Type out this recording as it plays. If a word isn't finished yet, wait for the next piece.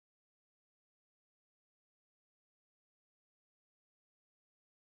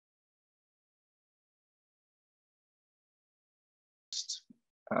first.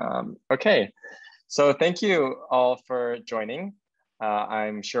 Okay, so thank you all for joining.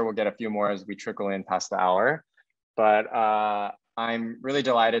 I'm sure we'll get a few more as we trickle in past the hour, but I'm really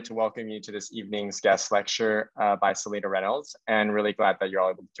delighted to welcome you to this evening's guest lecture by Seleta Reynolds, and really glad that you're all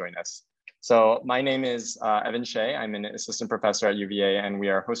able to join us. So my name is Evan Shea. I'm an assistant professor at UVA, and we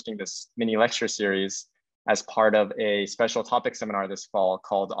are hosting this mini lecture series as part of a special topic seminar this fall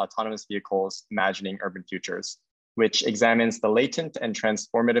called Autonomous Vehicles, Imagining Urban Futures, which examines the latent and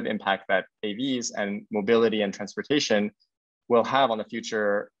transformative impact that AVs and mobility and transportation will have on the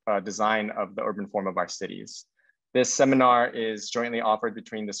future design of the urban form of our cities. This seminar is jointly offered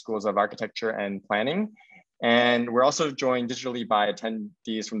between the Schools of Architecture and Planning, and we're also joined digitally by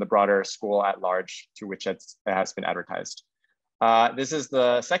attendees from the broader school at large, to which it has been advertised. This is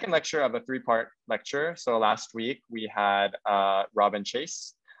the second lecture of a three-part lecture. So last week we had Robin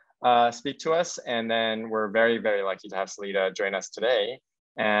Chase speak to us, and then we're very, very lucky to have Seleta join us today.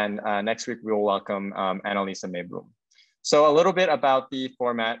 And next week we will welcome Annalisa Mayblum. So a little bit about the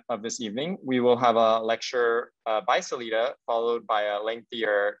format of this evening. We will have a lecture by Seleta, followed by a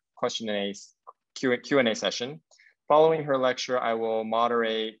lengthier Q&A session. Following her lecture, I will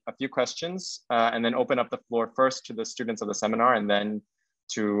moderate a few questions and then open up the floor first to the students of the seminar, and then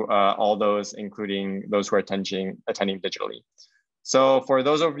to all those, including those who are attending digitally. So for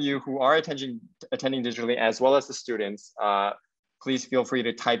those of you who are attending digitally, as well as the students, please feel free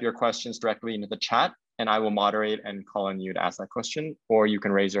to type your questions directly into the chat, and I will moderate and call on you to ask that question, or you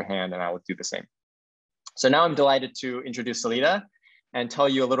can raise your hand and I will do the same. So now I'm delighted to introduce Seleta and tell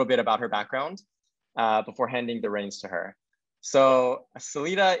you a little bit about her background before handing the reins to her. So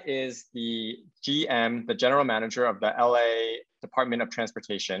Seleta is the GM, the general manager of the LA Department of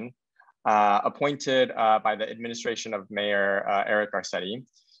Transportation, appointed by the administration of Mayor Eric Garcetti.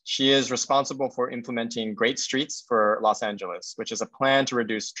 She is responsible for implementing Great Streets for Los Angeles, which is a plan to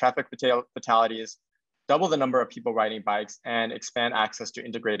reduce traffic fatalities, double the number of people riding bikes, and expand access to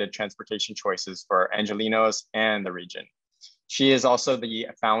integrated transportation choices for Angelinos and the region. She is also the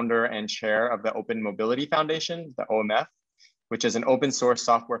founder and chair of the Open Mobility Foundation, the OMF, which is an open source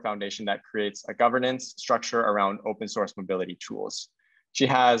software foundation that creates a governance structure around open source mobility tools. She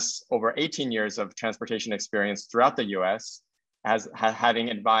has over 18 years of transportation experience throughout the US, having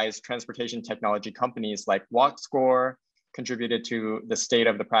advised transportation technology companies like WalkScore, contributed to the state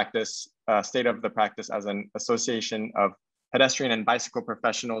of the practice as an association of pedestrian and bicycle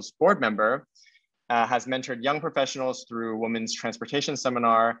professionals board member, has mentored young professionals through Women's Transportation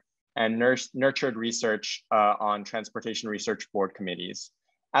Seminar, and nurtured research on transportation research board committees,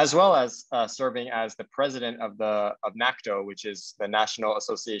 as well as serving as the president of NACTO, which is the National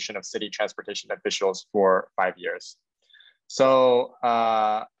Association of City Transportation Officials, for 5 years. So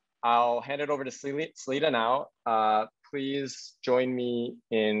I'll hand it over to Seleta now. Please join me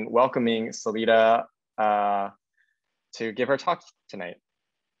in welcoming Seleta to give her talk tonight.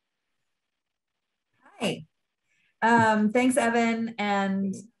 Hi, thanks Evan,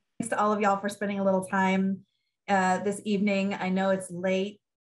 and thanks to all of y'all for spending a little time this evening. I know it's late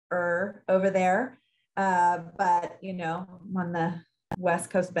over there, but you know, I'm on the West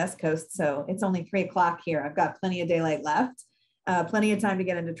Coast, best coast, so it's only 3 o'clock here. I've got plenty of daylight left, plenty of time to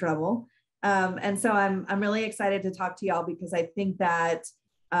get into trouble. And so I'm really excited to talk to y'all, because I think that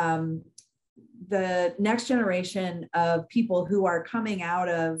the next generation of people who are coming out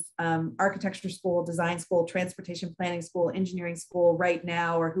of architecture school, design school, transportation planning school, engineering school right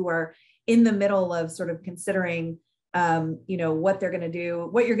now, or who are in the middle of sort of considering, you know, what they're going to do,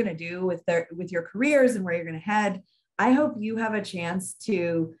 what you're going to do with your careers and where you're going to head. I hope you have a chance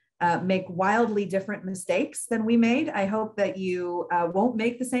to make wildly different mistakes than we made. I hope that you won't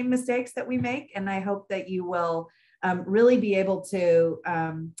make the same mistakes that we make. And I hope that you will really be able to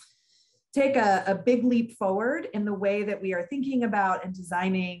take a big leap forward in the way that we are thinking about and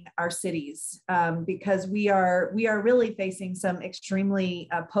designing our cities, because we are really facing some extremely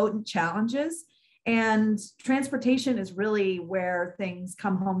potent challenges. And transportation is really where things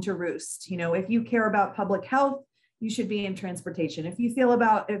come home to roost. You know, if you care about public health, you should be in transportation. If you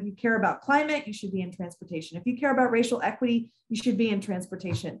care about climate, you should be in transportation. If you care about racial equity, you should be in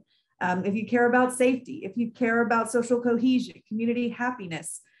transportation. If you care about safety, if you care about social cohesion, community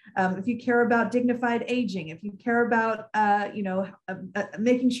happiness, if you care about dignified aging, if you care about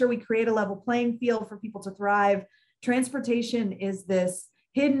making sure we create a level playing field for people to thrive, transportation is this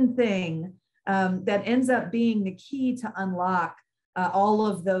hidden thing that ends up being the key to unlock all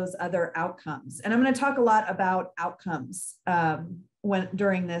of those other outcomes. And I'm going to talk a lot about outcomes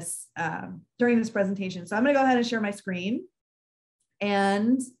during this presentation. So I'm going to go ahead and share my screen,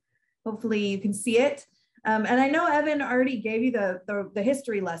 and hopefully you can see it. And I know Evan already gave you the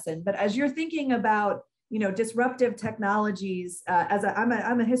history lesson, but as you're thinking about, you know, disruptive technologies,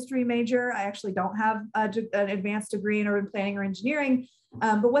 I'm a history major. I actually don't have an advanced degree in urban planning or engineering.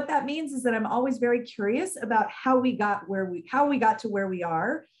 But what that means is that I'm always very curious about how we got to where we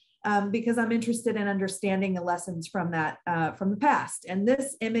are, because I'm interested in understanding the lessons from that, from the past. And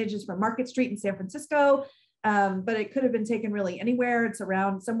this image is from Market Street in San Francisco, but it could have been taken really anywhere. It's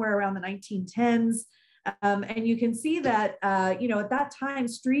somewhere around the 1910s. And you can see that, you know, at that time,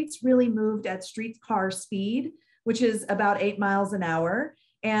 streets really moved at streetcar speed, which is about 8 miles an hour.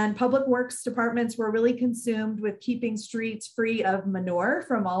 And public works departments were really consumed with keeping streets free of manure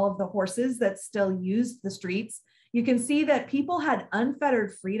from all of the horses that still used the streets. You can see that people had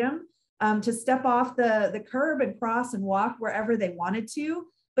unfettered freedom to step off the curb and cross and walk wherever they wanted to.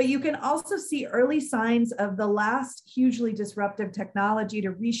 But you can also see early signs of the last hugely disruptive technology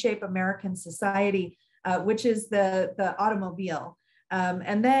to reshape American society, which is the automobile.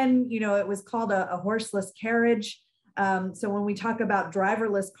 And then, you know, it was called a horseless carriage. So when we talk about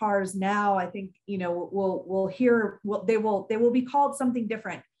driverless cars now, I think, you know, we'll hear, they will be called something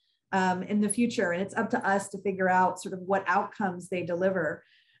different in the future. And it's up to us to figure out sort of what outcomes they deliver.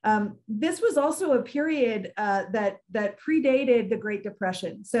 This was also a period that predated the Great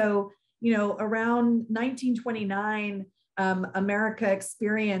Depression. So, you know, around 1929, America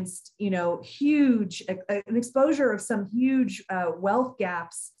experienced, you know, an exposure of some huge wealth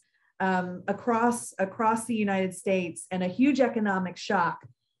gaps across the United States, and a huge economic shock.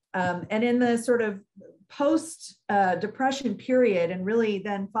 And in the sort of post-Depression period, and really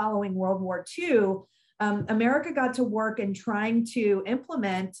then following World War II, America got to work in trying to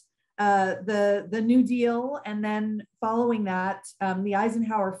implement the New Deal, and then following that, the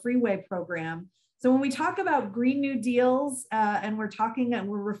Eisenhower Freeway Program. So when we talk about Green New Deals, and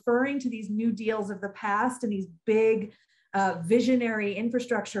we're referring to these New Deals of the past and these big visionary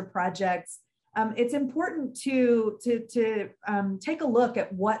infrastructure projects, it's important to take a look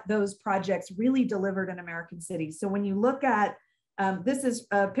at what those projects really delivered in American cities. So when you look at, this is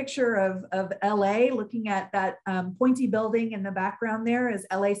a picture of LA, looking at that pointy building in the background there is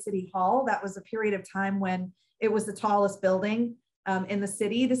LA City Hall. That was a period of time when it was the tallest building in the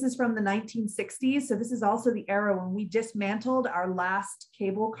city. This is from the 1960s. So this is also the era when we dismantled our last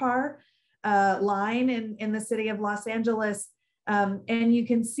cable car line in the city of Los Angeles. And you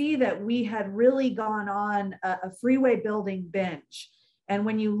can see that we had really gone on a freeway building binge. And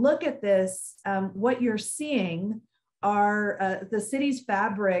when you look at this, what you're seeing are the city's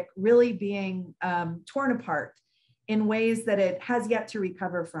fabric really being torn apart in ways that it has yet to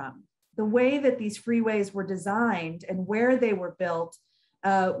recover from. The way that these freeways were designed and where they were built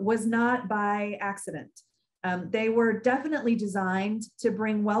was not by accident. They were definitely designed to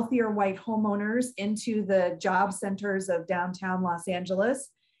bring wealthier white homeowners into the job centers of downtown Los Angeles.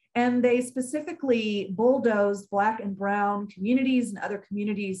 And they specifically bulldozed Black and brown communities and other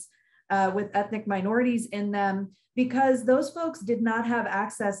communities with ethnic minorities in them, because those folks did not have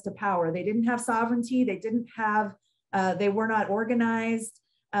access to power. They didn't have sovereignty. They were not organized.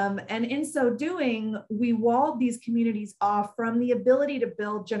 And in so doing, we walled these communities off from the ability to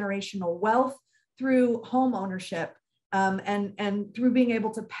build generational wealth through home ownership, and through being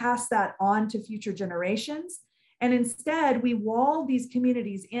able to pass that on to future generations. And instead, we walled these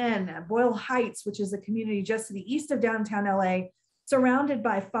communities in. Boyle Heights, which is a community just to the east of downtown LA, surrounded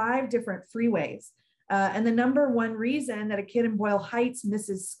by 5 different freeways. And the number one reason that a kid in Boyle Heights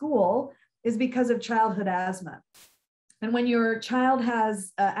misses school is because of childhood asthma. And when your child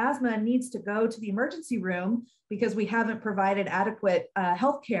has asthma and needs to go to the emergency room because we haven't provided adequate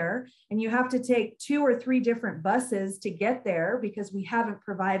health care, and you have to take 2 or 3 different buses to get there because we haven't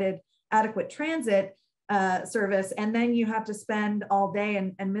provided adequate transit service, and then you have to spend all day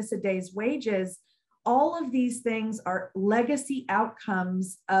and miss a day's wages, all of these things are legacy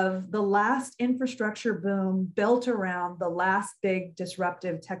outcomes of the last infrastructure boom built around the last big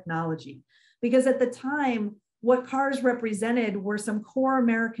disruptive technology. Because at the time, what cars represented were some core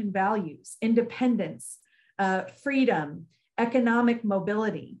American values: independence, freedom, economic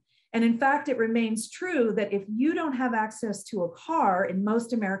mobility. And in fact, it remains true that if you don't have access to a car in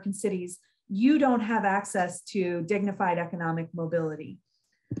most American cities, you don't have access to dignified economic mobility.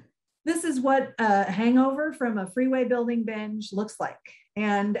 This is what a hangover from a freeway building binge looks like.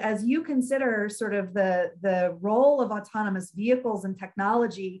 And as you consider sort of the role of autonomous vehicles and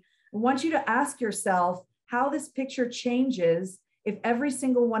technology, I want you to ask yourself how this picture changes if every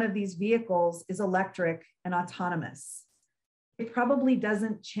single one of these vehicles is electric and autonomous. It probably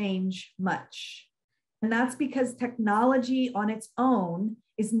doesn't change much. And that's because technology on its own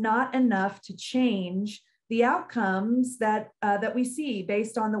is not enough to change the outcomes that, that we see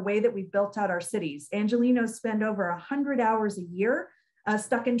based on the way that we've built out our cities. Angelinos spend over 100 hours a year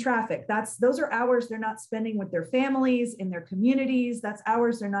stuck in traffic. Those are hours they're not spending with their families, in their communities. That's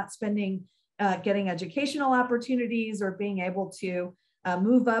hours they're not spending getting educational opportunities or being able to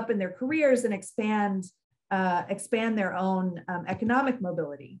move up in their careers and expand their own economic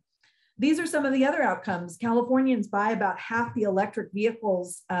mobility. These are some of the other outcomes. Californians buy about half the electric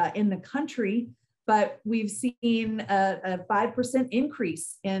vehicles in the country, but we've seen a 5%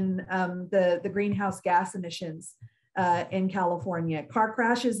 increase in the greenhouse gas emissions in California. Car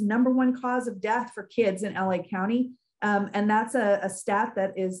crashes, #1 cause of death for kids in LA County. And that's a stat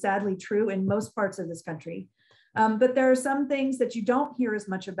that is sadly true in most parts of this country. But there are some things that you don't hear as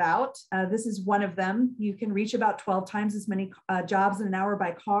much about. This is one of them. You can reach about 12 times as many jobs in an hour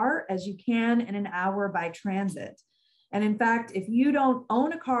by car as you can in an hour by transit. And in fact, if you don't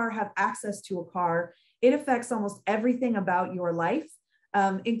own a car, have access to a car, it affects almost everything about your life,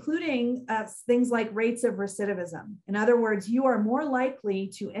 including things like rates of recidivism. In other words, you are more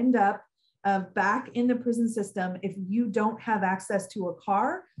likely to end up back in the prison system if you don't have access to a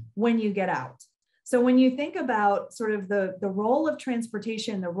car when you get out. So when you think about sort of the role of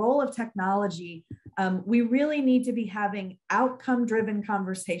transportation, the role of technology, we really need to be having outcome-driven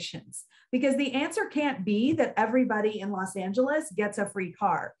conversations, because the answer can't be that everybody in Los Angeles gets a free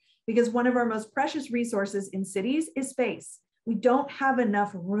car, because one of our most precious resources in cities is space. We don't have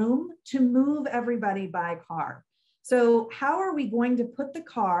enough room to move everybody by car. So how are we going to put the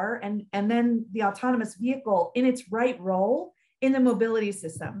car and then the autonomous vehicle in its right role in the mobility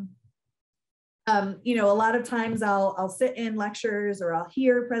system? You know, a lot of times I'll sit in lectures or I'll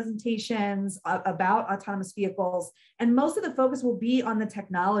hear presentations about autonomous vehicles, and most of the focus will be on the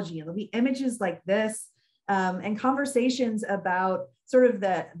technology. And there'll be images like this and conversations about sort of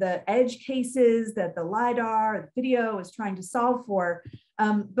the edge cases that the LiDAR, the video is trying to solve for.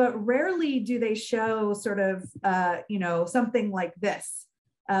 But rarely do they show sort of, you know, something like this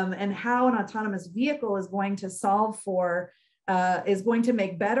and how an autonomous vehicle is going to solve for, is going to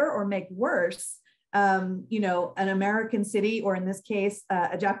make better or make worse, you know, an American city, or in this case,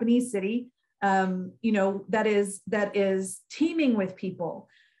 a Japanese city, you know, that is teeming with people,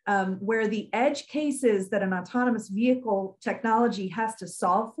 where the edge cases that an autonomous vehicle technology has to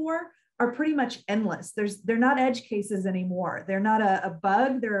solve for are pretty much endless. They're not edge cases anymore. They're not a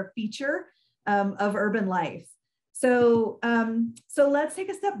bug, they're a feature of urban life. So, so let's take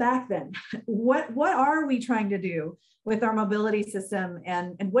a step back then. What are we trying to do with our mobility system,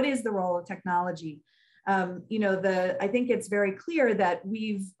 and what is the role of technology? You know, I think it's very clear that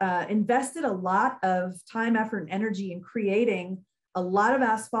we've invested a lot of time, effort, and energy in creating a lot of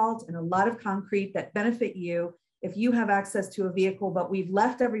asphalt and a lot of concrete that benefit you if you have access to a vehicle, but we've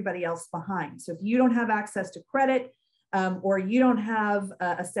left everybody else behind. So if you don't have access to credit, or you don't have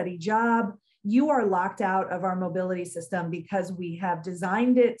a steady job, you are locked out of our mobility system because we have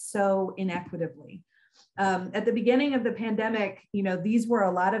designed it so inequitably. At the beginning of the pandemic, you know, these were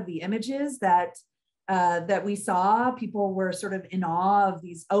a lot of the images that we saw. People were sort of in awe of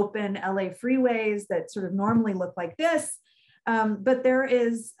these open LA freeways that sort of normally look like this. But there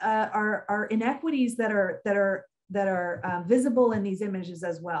are inequities that are visible in these images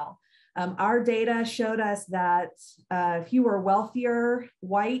as well. Our data showed us that if you were wealthier,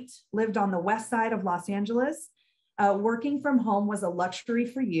 white, lived on the west side of Los Angeles, working from home was a luxury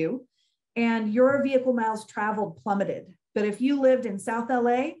for you, and your vehicle miles traveled plummeted. But if you lived in South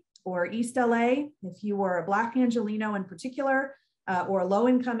LA or East LA, if you were a Black Angelino in particular, or a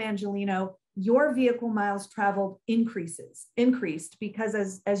low-income Angelino, your vehicle miles traveled increased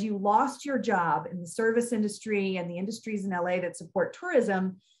because as you lost your job in the service industry and the industries in LA that support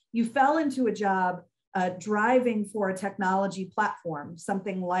tourism, you fell into a job driving for a technology platform,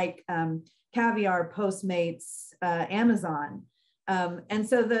 something like Caviar, Postmates, Amazon. And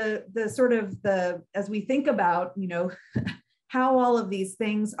so as we think about, you know, how all of these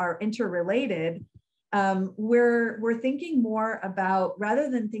things are interrelated, we're thinking more about, rather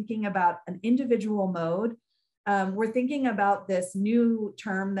than thinking about an individual mode, we're thinking about this new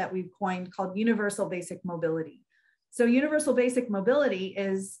term that we've coined called universal basic mobility. So universal basic mobility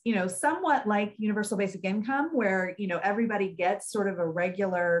is, you know, somewhat like universal basic income, where, you know, everybody gets sort of a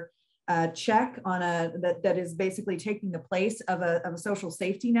regular check on that is basically taking the place of a social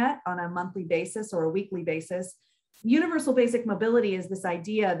safety net on a monthly basis or a weekly basis. Universal basic mobility is this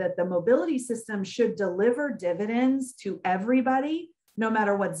idea that the mobility system should deliver dividends to everybody, no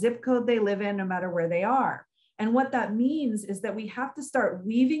matter what zip code they live in, no matter where they are. And what that means is that we have to start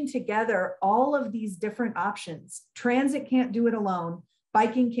weaving together all of these different options. Transit can't do it alone.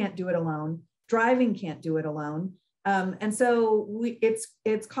 Biking can't do it alone. driving can't do it alone. And so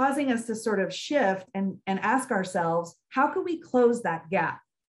it's causing us to sort of shift and ask ourselves, how can we close that gap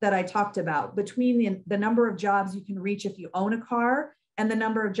that I talked about between the number of jobs you can reach if you own a car and the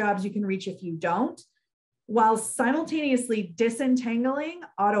number of jobs you can reach if you don't, while simultaneously disentangling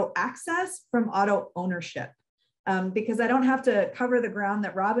auto access from auto ownership. Because I don't have to cover the ground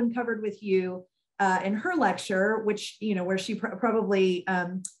that Robin covered with you in her lecture, which, where she probably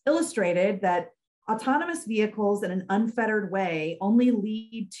illustrated that autonomous vehicles in an unfettered way only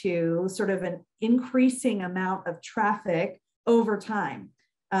lead to sort of an increasing amount of traffic over time.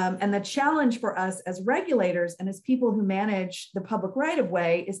 And the challenge for us as regulators and as people who manage the public right of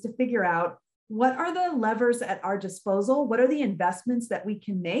way is to figure out what are the levers at our disposal, what are the investments that we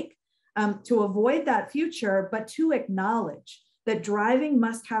can make to avoid that future, but to acknowledge that driving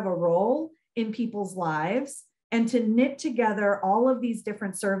must have a role in people's lives and to knit together all of these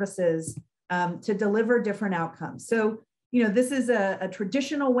different services to deliver different outcomes. So, this is a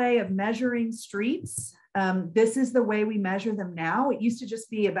traditional way of measuring streets. This is the way we measure them now. It used to just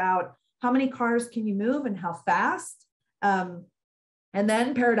be about how many cars can you move and how fast. And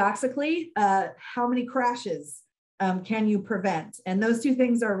then paradoxically, how many crashes can you prevent? And those two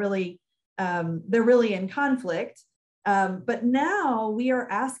things are really, they're really in conflict. But now we are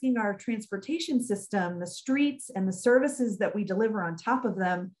asking our transportation system, the streets and the services that we deliver on top of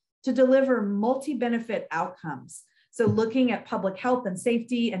them, to deliver multi-benefit outcomes. So looking at public health and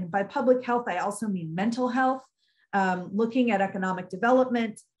safety, and by public health, I also mean mental health, looking at economic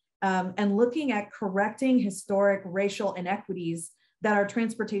development, and looking at correcting historic racial inequities that our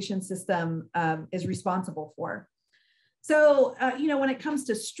transportation system is responsible for. So, when it comes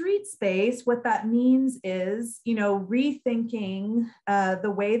to street space, what that means is, rethinking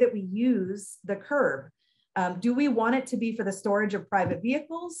the way that we use the curb. Do we want it to be for the storage of private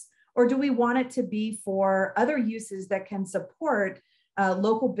vehicles, or do we want it to be for other uses that can support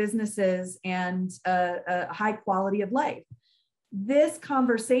local businesses and a high quality of life? This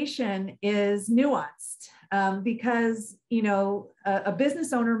conversation is nuanced because, a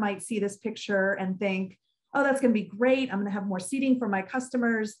business owner might see this picture and think, oh, that's going to be great. I'm going to have more seating for my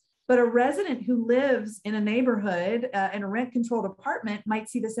customers. But a resident who lives in a neighborhood in a rent-controlled apartment might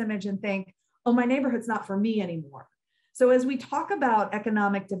see this image and think, oh, my neighborhood's not for me anymore. So as we talk about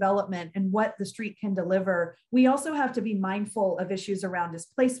economic development and what the street can deliver, we also have to be mindful of issues around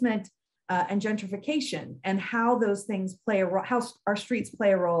displacement and gentrification, and how those things play a role, how our streets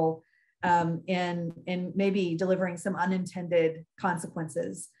play a role in maybe delivering some unintended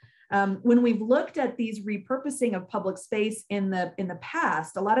consequences. When we've looked at these repurposing of public space in the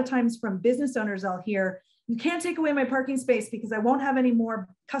past, a lot of times from business owners, I'll hear, you can't take away my parking space because I won't have any more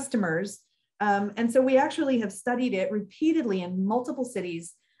customers. And so we actually have studied it repeatedly in multiple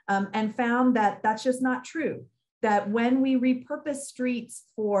cities and found that that's just not true. That when we repurpose streets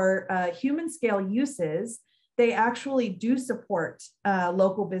for human scale uses, they actually do support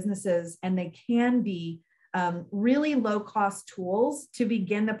local businesses, and they can be really low-cost tools to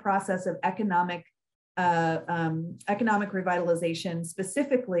begin the process of economic revitalization,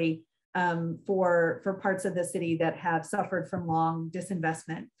 specifically for parts of the city that have suffered from long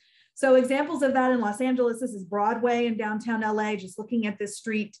disinvestment. So examples of that in Los Angeles, this is Broadway in downtown LA. Just looking at this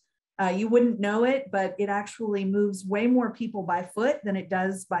street, you wouldn't know it, but it actually moves way more people by foot than it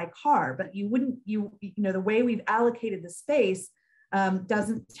does by car. But the way we've allocated the space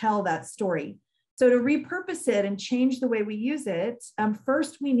doesn't tell that story. So to repurpose it and change the way we use it,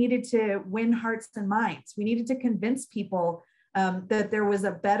 first we needed to win hearts and minds. We needed to convince people that there was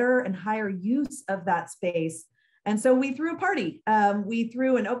a better and higher use of that space. And so we threw a party. We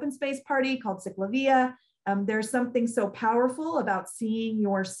threw an open space party called Ciclavia. There's something so powerful about seeing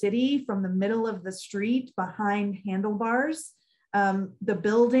your city from the middle of the street behind handlebars. The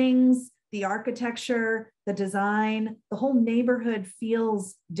buildings, the architecture, the design, the whole neighborhood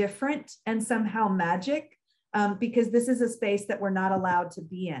feels different and somehow magic because this is a space that we're not allowed to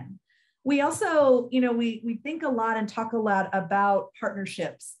be in. We also, we think a lot and talk a lot about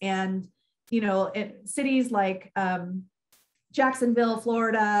partnerships, and in cities like Jacksonville,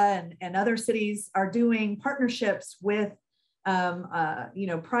 Florida, and other cities are doing partnerships with,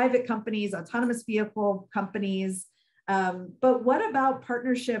 private companies, autonomous vehicle companies. But what about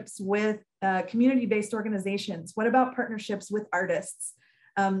partnerships with community-based organizations? What about partnerships with artists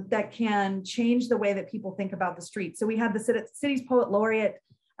that can change the way that people think about the street? So we had the city's poet laureate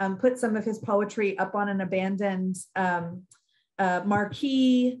put some of his poetry up on an abandoned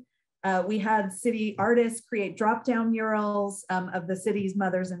marquee. We had city artists create drop-down murals of the city's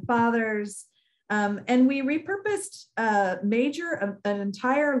mothers and fathers. And we repurposed an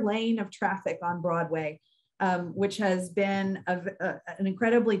entire lane of traffic on Broadway, which has been an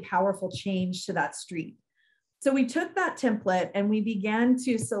incredibly powerful change to that street. So we took that template and we began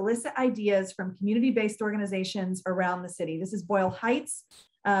to solicit ideas from community-based organizations around the city. This is Boyle Heights.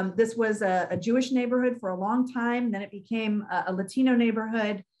 This was a Jewish neighborhood for a long time. Then it became a Latino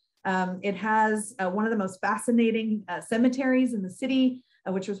neighborhood. It has one of the most fascinating cemeteries in the city,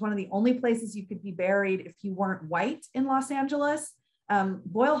 which was one of the only places you could be buried if you weren't white in Los Angeles.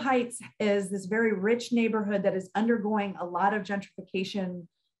 Boyle Heights is this very rich neighborhood that is undergoing a lot of gentrification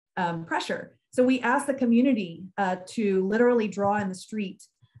pressure. So we asked the community to literally draw in the street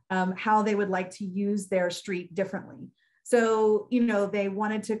how they would like to use their street differently. So, you know, they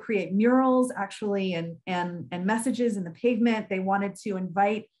wanted to create murals actually and messages in the pavement. They wanted to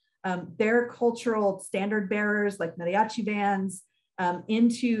invite their cultural standard bearers like mariachi bands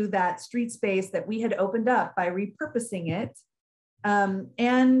into that street space that we had opened up by repurposing it.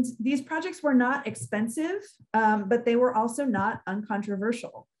 And these projects were not expensive, but they were also not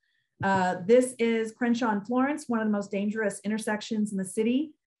uncontroversial. This is Crenshaw and Florence, one of the most dangerous intersections in the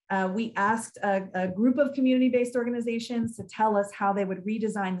city. We asked a group of community-based organizations to tell us how they would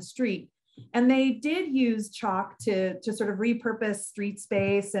redesign the street. And they did use chalk to sort of repurpose street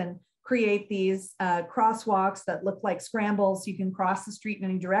space and create these crosswalks that look like scrambles so you can cross the street in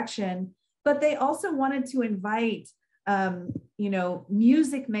any direction. But they also wanted to invite you know,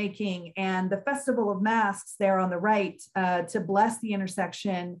 music making and the Festival of Masks there on the right to bless the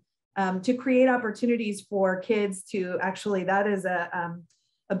intersection, to create opportunities for kids to actually, that is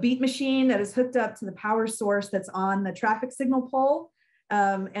a beat machine that is hooked up to the power source that's on the traffic signal pole.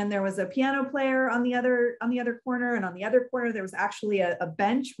 And there was a piano player on the other corner, and on the other corner, there was actually a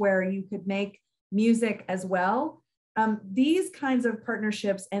bench where you could make music as well. These kinds of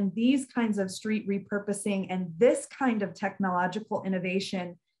partnerships and these kinds of street repurposing and this kind of technological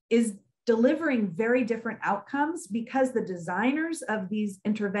innovation is delivering very different outcomes because the designers of these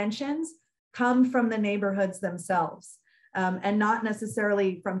interventions come from the neighborhoods themselves, and not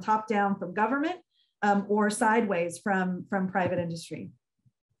necessarily from top down from government or sideways from private industry.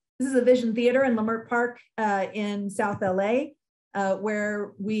 This is a Vision Theater in Leimert Park in South LA,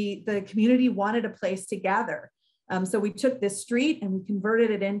 where the community wanted a place to gather. So we took this street and we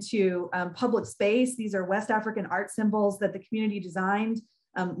converted it into public space. These are West African art symbols that the community designed,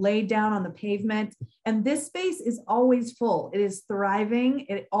 laid down on the pavement. And this space is always full. It is thriving.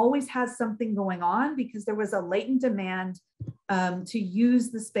 It always has something going on because there was a latent demand to use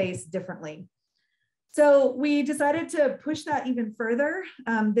the space differently. So we decided to push that even further.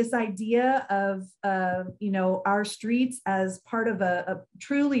 This idea of you know, our streets as part of a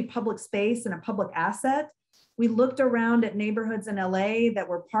truly public space and a public asset. We looked around at neighborhoods in LA that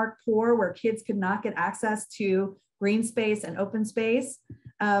were park poor, where kids could not get access to green space and open space.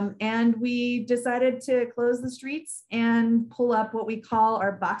 And we decided to close the streets and pull up what we call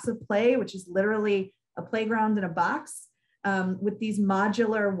our box of play, which is literally a playground in a box with these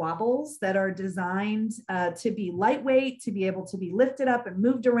modular wobbles that are designed to be lightweight, to be able to be lifted up and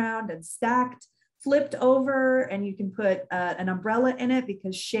moved around and stacked, flipped over, and you can put an umbrella in it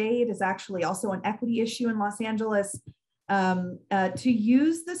because shade is actually also an equity issue in Los Angeles, to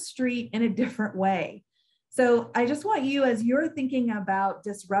use the street in a different way. So I just want you, as you're thinking about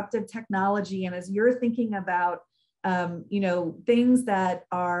disruptive technology and as you're thinking about you know, things that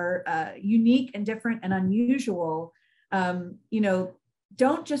are unique and different and unusual, you know,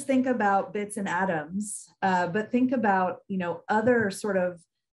 don't just think about bits and atoms, but think about, you know, other sort of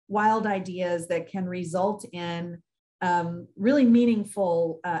wild ideas that can result in really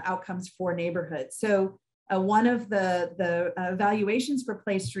meaningful outcomes for neighborhoods. So one of the evaluations for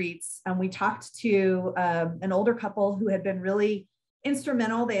Play Streets, we talked to an older couple who had been really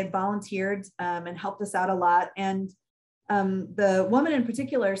instrumental. They had volunteered and helped us out a lot. And the woman in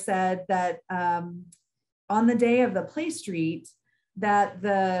particular said that on the day of the Play Street, that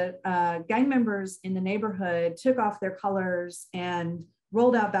the gang members in the neighborhood took off their colors and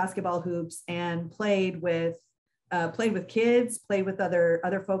rolled out basketball hoops and played with kids, played with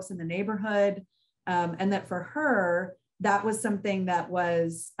other folks in the neighborhood, and that for her, that was something that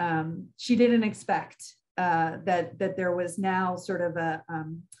was she didn't expect, that there was now sort of a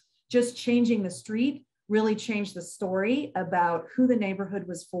just changing the street really changed the story about who the neighborhood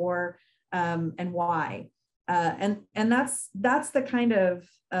was for and why. And that's the kind of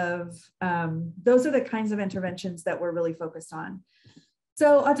those are the kinds of interventions that we're really focused on.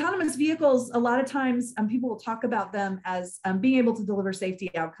 So autonomous vehicles, a lot of times people will talk about them as being able to deliver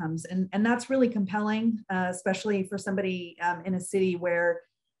safety outcomes. And that's really compelling, especially for somebody in a city where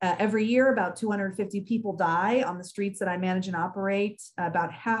Every year, about 250 people die on the streets that I manage and operate.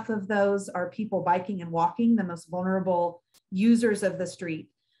 About half of those are people biking and walking, the most vulnerable users of the street.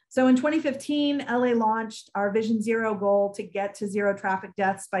 So in 2015, LA launched our Vision Zero goal to get to zero traffic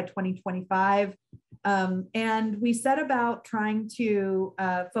deaths by 2025. And we set about trying to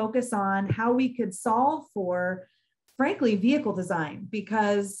focus on how we could solve for, frankly, vehicle design,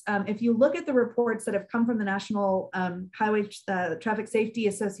 because if you look at the reports that have come from the National Highway Traffic Safety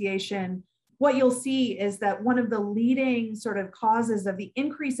Association, what you'll see is that one of the leading sort of causes of the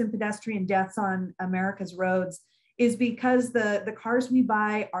increase in pedestrian deaths on America's roads is because the cars we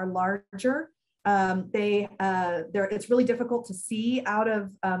buy are larger. It's really difficult to see out of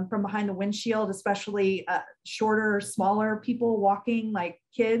from behind the windshield, especially shorter, smaller people walking like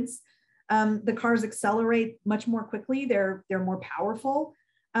kids. The cars accelerate much more quickly. They're more powerful,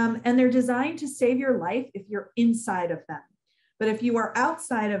 and they're designed to save your life if you're inside of them. But if you are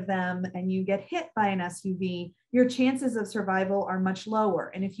outside of them and you get hit by an SUV, your chances of survival are much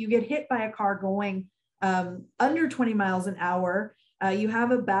lower. And if you get hit by a car going under 20 miles an hour, you have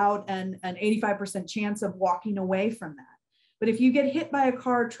about an 85% chance of walking away from that. But if you get hit by a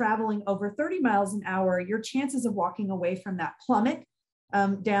car traveling over 30 miles an hour, your chances of walking away from that plummet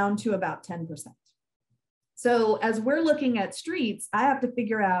down to about 10%. So as we're looking at streets, I have to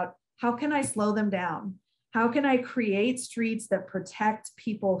figure out, how can I slow them down? How can I create streets that protect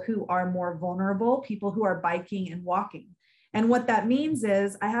people who are more vulnerable, people who are biking and walking? And what that means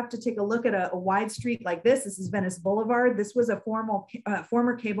is I have to take a look at a wide street like this. This is Venice Boulevard. This was a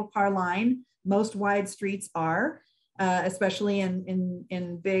former cable car line. Most wide streets are, especially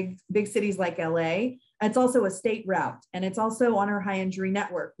in big cities like LA. It's also a state route, and it's also on our high injury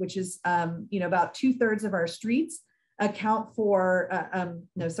network, which is about 2/3 of our streets account for,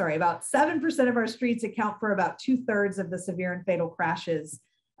 about 7% of our streets account for about 2/3 of the severe and fatal crashes.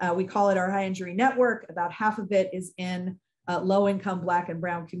 We call it our high injury network. About half of it is in low-income Black and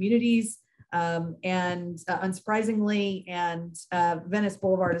Brown communities, and unsurprisingly, Venice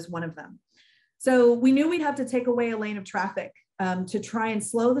Boulevard is one of them. So we knew we'd have to take away a lane of traffic to try and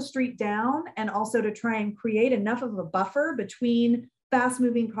slow the street down, and also to try and create enough of a buffer between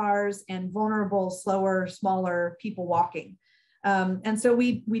fast-moving cars and vulnerable, slower, smaller people walking. And so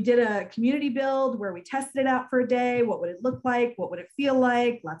we did a community build where we tested it out for a day. What would it look like? What would it feel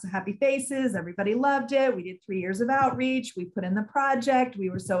like? Lots of happy faces. Everybody loved it. We did 3 years of outreach. We put in the project. We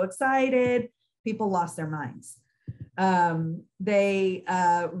were so excited. People lost their minds. They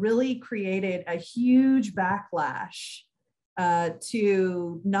really created a huge backlash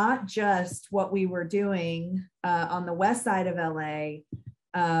to not just what we were doing on the west side of LA,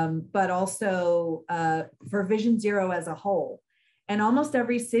 but also for Vision Zero as a whole. And almost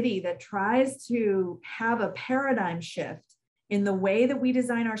every city that tries to have a paradigm shift in the way that we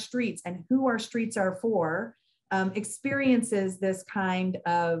design our streets and who our streets are for experiences this kind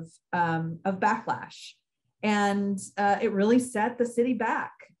of backlash. And it really set the city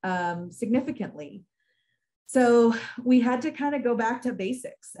back significantly. So we had to kind of go back to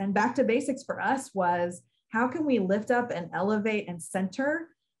basics. And back to basics for us was, how can we lift up and elevate and center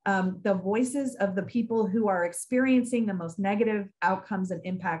the voices of the people who are experiencing the most negative outcomes and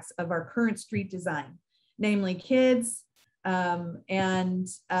impacts of our current street design, namely kids and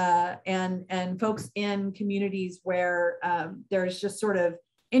folks in communities where there's just sort of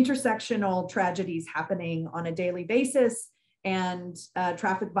intersectional tragedies happening on a daily basis, and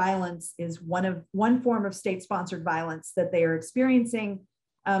traffic violence is one form of state-sponsored violence that they are experiencing.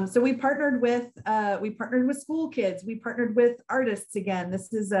 So we partnered with school kids. We partnered with artists. Again,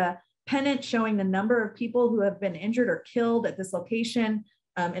 this is a pennant showing the number of people who have been injured or killed at this location,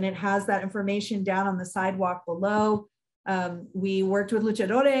 and it has that information down on the sidewalk below. We worked with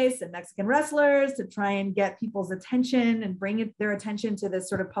luchadores and Mexican wrestlers to try and get people's attention and bring their attention to this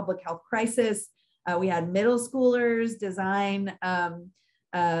sort of public health crisis. We had middle schoolers design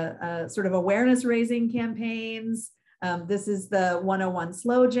sort of awareness raising campaigns. This is the 101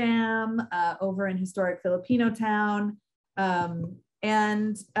 Slow Jam over in historic Filipino town.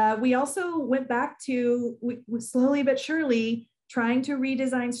 And we also went back to, slowly but surely, trying to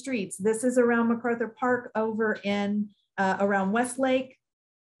redesign streets. This is around MacArthur Park over in around Westlake.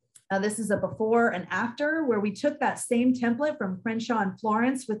 This is a before and after, where we took that same template from Crenshaw and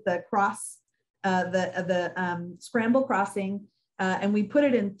Florence with the cross, scramble crossing, and we put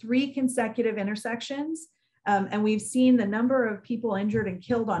it in 3 consecutive intersections. And we've seen the number of people injured and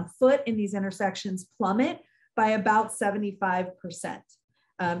killed on foot in these intersections plummet by about 75%,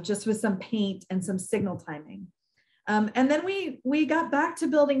 just with some paint and some signal timing. And then we got back to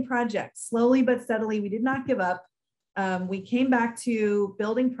building projects slowly but steadily. We did not give up. We came back to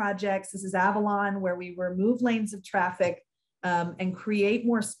building projects. This is Avalon, where we remove lanes of traffic and create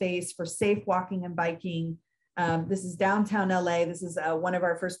more space for safe walking and biking. This is downtown LA. This is one of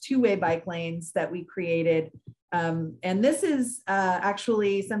our first two-way bike lanes that we created. And this is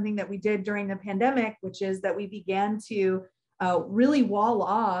actually something that we did during the pandemic, which is that we began to really wall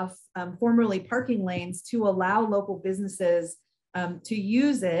off formerly parking lanes to allow local businesses to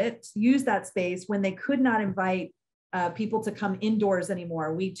use that space when they could not invite people to come indoors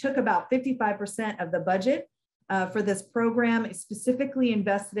anymore. We took about 55% of the budget for this program, specifically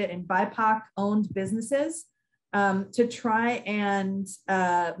invested it in BIPOC-owned businesses to try and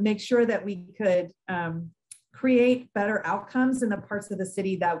make sure that we could create better outcomes in the parts of the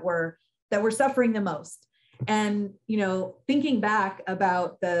city that were suffering the most. And, you know, thinking back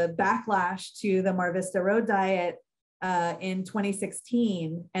about the backlash to the Mar Vista Road Diet in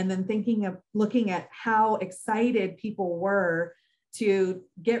 2016, and then looking at how excited people were to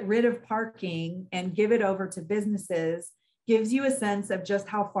get rid of parking and give it over to businesses, gives you a sense of just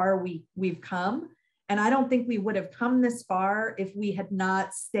how far we've come. And I don't think we would have come this far if we had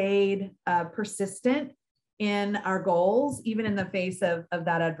not stayed persistent in our goals, even in the face of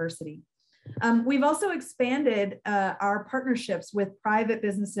that adversity. We've also expanded our partnerships with private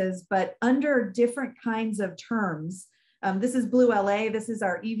businesses, but under different kinds of terms. This is Blue LA. This is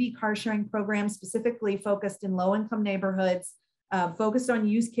our EV car sharing program, specifically focused in low-income neighborhoods, focused on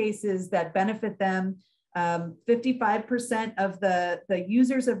use cases that benefit them. 55% of the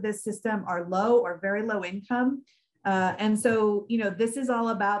users of this system are low or very low income. And so, you know, this is all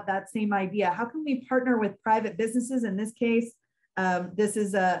about that same idea. How can we partner with private businesses? In this case, this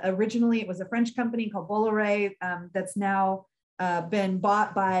is originally, it was a French company called Bolloré that's now been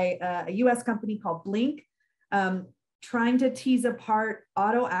bought by a US company called Blink, trying to tease apart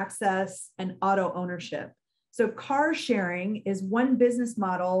auto access and auto ownership. So car sharing is one business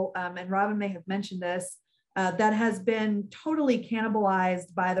model, and Robin may have mentioned this, that has been totally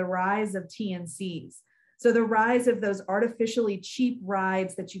cannibalized by the rise of TNCs. So the rise of those artificially cheap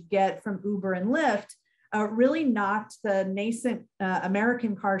rides that you get from Uber and Lyft really knocked the nascent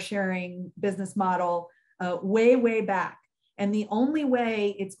American car sharing business model way, way back. And the only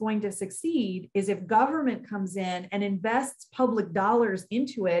way it's going to succeed is if government comes in and invests public dollars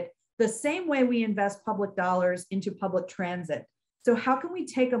into it, the same way we invest public dollars into public transit. So how can we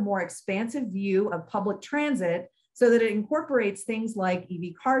take a more expansive view of public transit so that it incorporates things like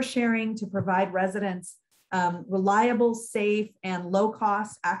EV car sharing to provide residents reliable, safe, and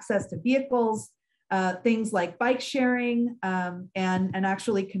low-cost access to vehicles, things like bike sharing, and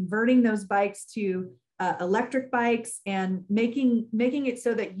actually converting those bikes to electric bikes, and making it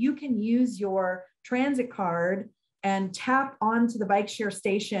so that you can use your transit card and tap onto the bike share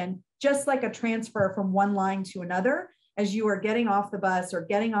station, just like a transfer from one line to another, as you are getting off the bus or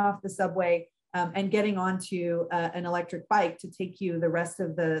getting off the subway and getting onto an electric bike to take you the rest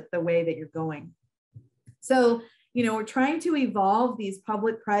of the way that you're going. So, you know, we're trying to evolve these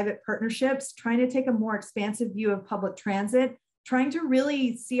public-private partnerships, trying to take a more expansive view of public transit, trying to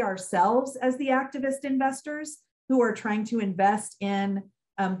really see ourselves as the activist investors who are trying to invest in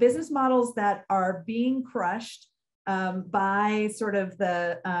business models that are being crushed by sort of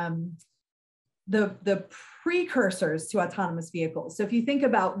the precursors to autonomous vehicles. So if you think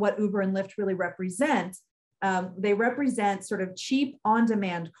about what Uber and Lyft really represent, they represent sort of cheap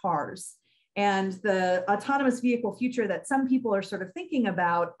on-demand cars. And the autonomous vehicle future that some people are sort of thinking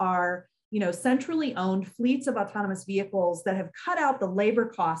about are, you know, centrally owned fleets of autonomous vehicles that have cut out the labor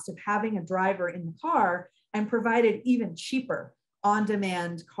cost of having a driver in the car and provided even cheaper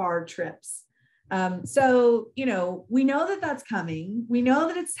on-demand car trips. So, you know, we know that that's coming. We know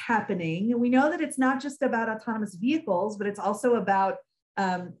that it's happening. And we know that it's not just about autonomous vehicles, but it's also about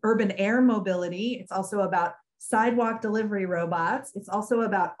urban air mobility. It's also about sidewalk delivery robots. It's also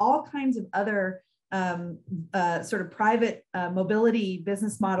about all kinds of other sort of private mobility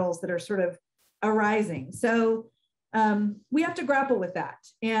business models that are sort of arising. So we have to grapple with that.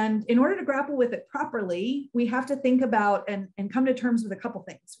 And in order to grapple with it properly, we have to think about and come to terms with a couple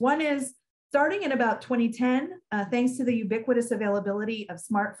things. One is, starting in about 2010, thanks to the ubiquitous availability of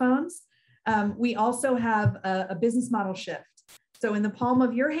smartphones, we also have a business model shift. So in the palm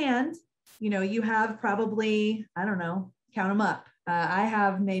of your hand, you know, you have probably, I don't know, count them up. I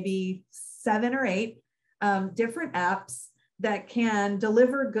have maybe 7 or 8 different apps that can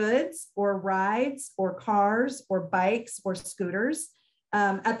deliver goods or rides or cars or bikes or scooters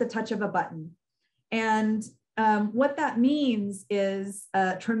at the touch of a button. And what that means is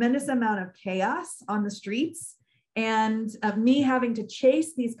a tremendous amount of chaos on the streets and me having to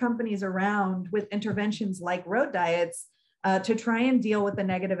chase these companies around with interventions like road diets to try and deal with the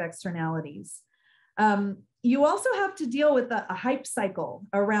negative externalities. You also have to deal with a hype cycle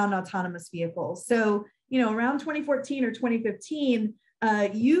around autonomous vehicles. So, around 2014 or 2015,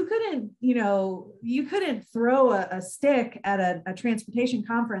 you couldn't throw a stick at a transportation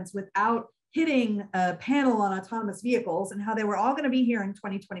conference without hitting a panel on autonomous vehicles and how they were all going to be here in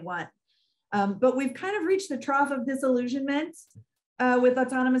 2021. But we've kind of reached the trough of disillusionment with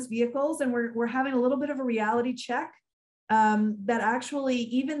autonomous vehicles, and we're having a little bit of a reality check that actually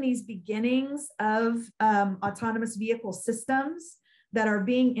even these beginnings of autonomous vehicle systems that are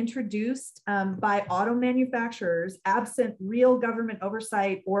being introduced by auto manufacturers, absent real government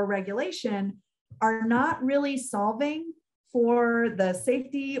oversight or regulation, are not really solving for the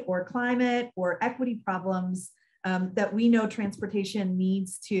safety or climate or equity problems that we know transportation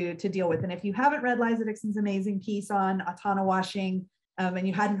needs to deal with. And if you haven't read Liza Dixon's amazing piece on autono-washing, and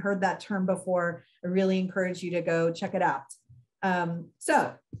you hadn't heard that term before, I really encourage you to go check it out.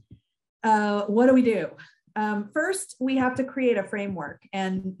 What do we do? First, we have to create a framework.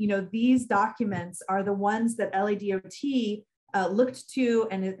 And these documents are the ones that LADOT looked to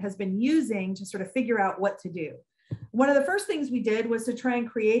and it has been using to sort of figure out what to do. One of the first things we did was to try and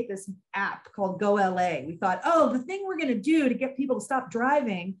create this app called Go LA. We thought, the thing we're going to do to get people to stop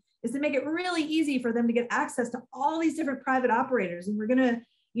driving is to make it really easy for them to get access to all these different private operators. And we're going to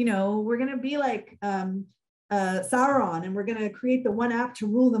be like Sauron, and we're going to create the one app to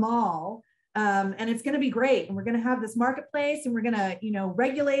rule them all. And it's going to be great. And we're going to have this marketplace, and we're going to,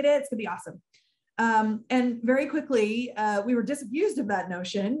 regulate it. It's going to be awesome. And very quickly, we were disabused of that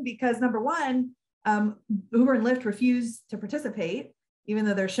notion because, number one, Uber and Lyft refused to participate, even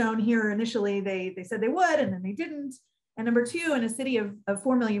though they're shown here initially, they said they would, and then they didn't. And number two, in a city of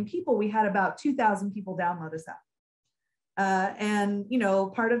 4 million people, we had about 2,000 people download this app. And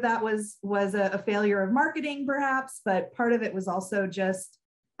part of that was a failure of marketing, perhaps, but part of it was also just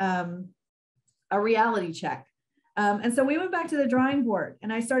a reality check. And so we went back to the drawing board,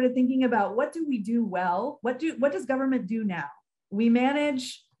 and I started thinking about what do we do well? What does government do now? We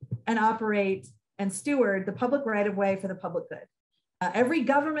manage and operate and steward the public right-of-way for the public good. Every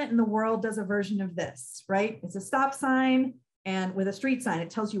government in the world does a version of this, right? It's a stop sign and with a street sign.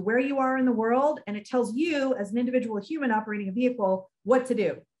 It tells you where you are in the world, and it tells you as an individual human operating a vehicle what to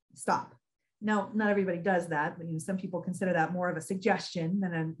do. Stop. Now, not everybody does that. Some people consider that more of a suggestion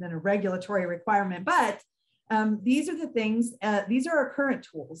than a regulatory requirement. But these are the things. These are our current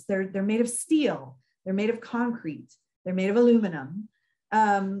tools. They're made of steel. They're made of concrete. They're made of aluminum.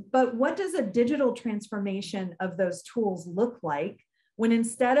 But what does a digital transformation of those tools look like when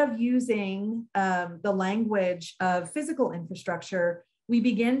instead of using the language of physical infrastructure, we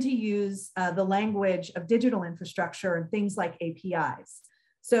begin to use the language of digital infrastructure and things like APIs?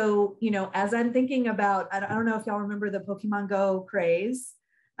 So, as I'm thinking about, I don't know if y'all remember the Pokemon Go craze,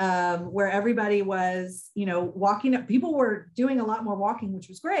 where everybody was, walking up, people were doing a lot more walking, which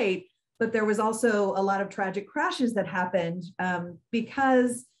was great. But there was also a lot of tragic crashes that happened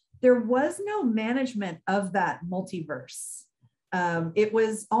because there was no management of that multiverse. It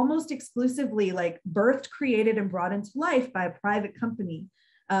was almost exclusively like birthed, created, and brought into life by a private company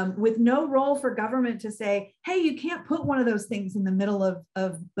with no role for government to say, hey, you can't put one of those things in the middle of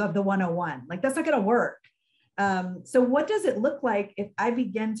the 101. Like, that's not going to work. So what does it look like if I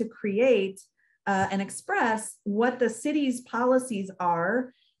begin to create and express what the city's policies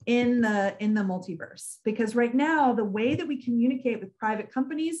are in the multiverse? Because right now, the way that we communicate with private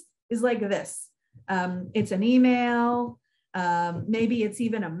companies is like this. It's an email, maybe it's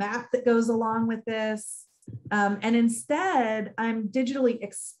even a map that goes along with this. And instead, I'm digitally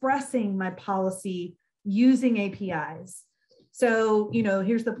expressing my policy using APIs. So,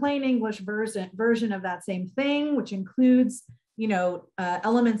 here's the plain English version of that same thing, which includes,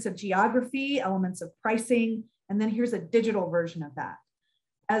 elements of geography, elements of pricing, and then here's a digital version of that.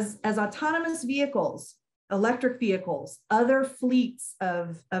 As autonomous vehicles, electric vehicles, other fleets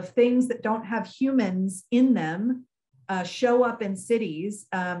of things that don't have humans in them show up in cities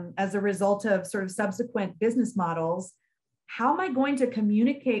as a result of sort of subsequent business models, how am I going to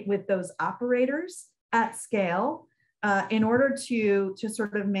communicate with those operators at scale in order to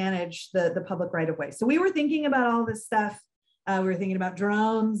sort of manage the public right of way? So we were thinking about all this stuff. We were thinking about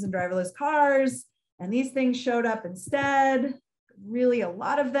drones and driverless cars, and these things showed up instead, really a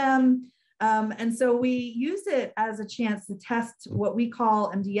lot of them. And so we used it as a chance to test what we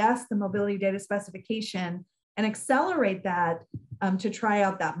call MDS, the mobility data specification, and accelerate that to try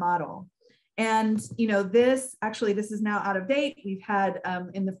out that model. And, you know, this is now out of date. We've had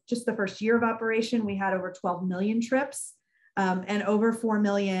in just the first year of operation, we had over 12 million trips and over 4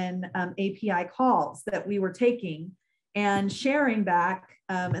 million API calls that we were taking and sharing back.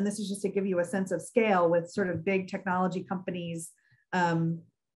 And this is just to give you a sense of scale with sort of big technology companies.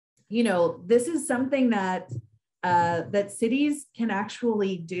 You know, this is something that that cities can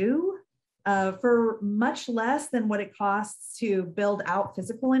actually do for much less than what it costs to build out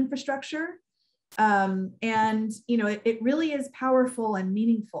physical infrastructure. And, you know, it really is powerful and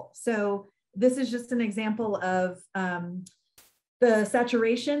meaningful. So this is just an example of the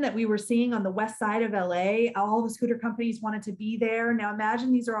saturation that we were seeing on the west side of LA. All the scooter companies wanted to be there. Now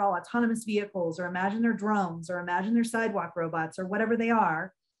imagine these are all autonomous vehicles, or imagine they're drones, or imagine they're sidewalk robots, or whatever they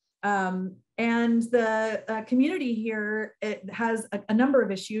are. And the community here, it has a number of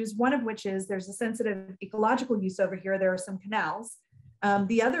issues, one of which is there's a sensitive ecological use over here. There are some canals.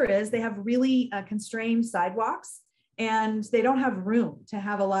 The other is they have really constrained sidewalks, and they don't have room to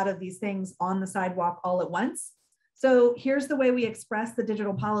have a lot of these things on the sidewalk all at once. So here's the way we express the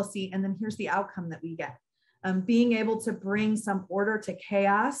digital policy, and then here's the outcome that we get. Being able to bring some order to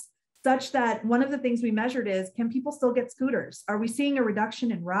chaos, such that one of the things we measured is, can people still get scooters? Are we seeing a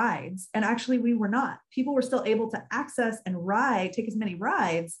reduction in rides? And actually we were not. People were still able to access and take as many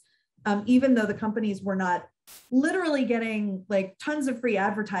rides, even though the companies were not literally getting like tons of free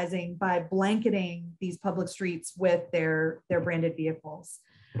advertising by blanketing these public streets with their branded vehicles.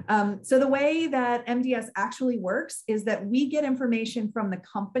 So the way that MDS actually works is that we get information from the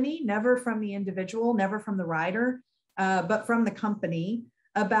company, never from the individual, never from the rider, but from the company,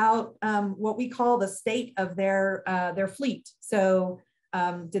 about what we call the state of their fleet. So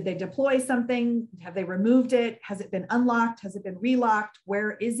did they deploy something? Have they removed it? Has it been unlocked? Has it been relocked?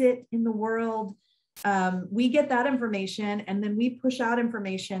 Where is it in the world? We get that information, and then we push out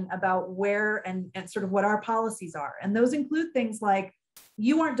information about where and sort of what our policies are. And those include things like,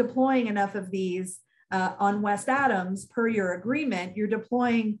 you aren't deploying enough of these on West Adams per your agreement. You're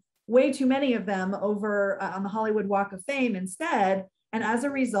deploying way too many of them over on the Hollywood Walk of Fame instead. And as a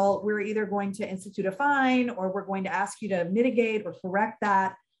result, we're either going to institute a fine, or we're going to ask you to mitigate or correct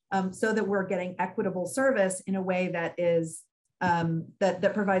that, so that we're getting equitable service in a way that is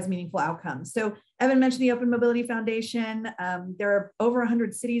that provides meaningful outcomes. So Evan mentioned the Open Mobility Foundation. There are over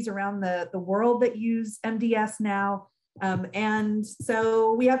 100 cities around the world that use MDS now. And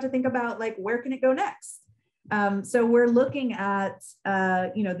so we have to think about, like, where can it go next? So we're looking at,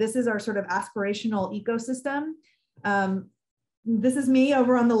 you know, this is our sort of aspirational ecosystem. This is me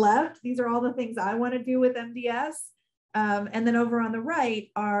over on the left. These are all the things I want to do with MDS. And then over on the right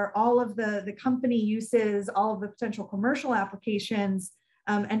are all of the company uses, all of the potential commercial applications,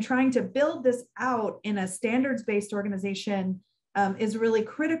 and trying to build this out in a standards-based organization is really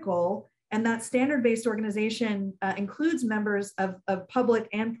critical. And that standard-based organization includes members of public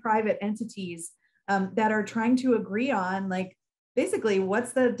and private entities that are trying to agree on, like, basically,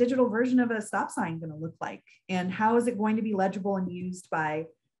 what's the digital version of a stop sign going to look like? And how is it going to be legible and used by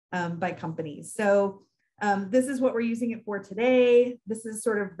companies? So this is what we're using it for today. This is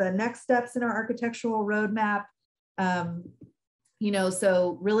sort of the next steps in our architectural roadmap. You know,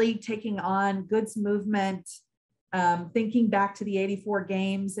 so really taking on goods movement, thinking back to the '84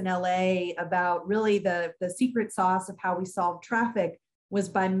 games in LA about really the secret sauce of how we solved traffic was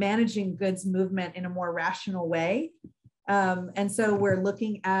by managing goods movement in a more rational way. And so we're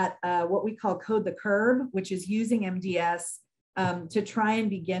looking at what we call Code the Curb, which is using MDS to try and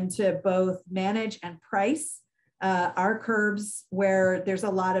begin to both manage and price our curbs where there's a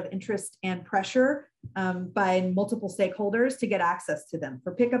lot of interest and pressure by multiple stakeholders to get access to them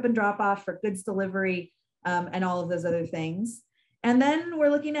for pickup and drop off, for goods delivery, and all of those other things. And then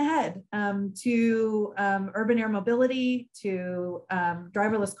we're looking ahead to urban air mobility, to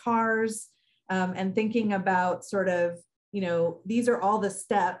driverless cars, and thinking about sort of, you know, these are all the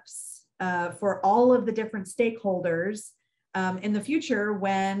steps for all of the different stakeholders in the future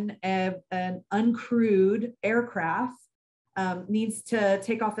when an uncrewed aircraft needs to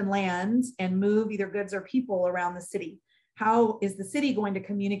take off and land and move either goods or people around the city. How is the city going to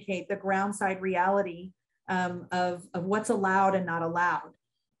communicate the ground side reality of what's allowed and not allowed?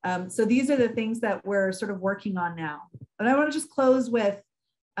 So these are the things that we're sort of working on now. And I want to just close with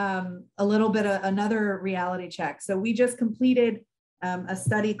a little bit of another reality check. So we just completed a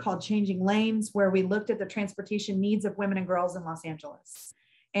study called Changing Lanes, where we looked at the transportation needs of women and girls in Los Angeles.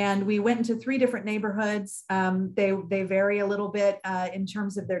 And we went into 3 different neighborhoods. They vary a little bit in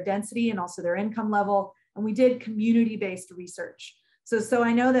terms of their density and also their income level. And we did community-based research. So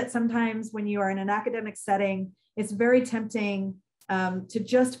I know that sometimes when you are in an academic setting, it's very tempting to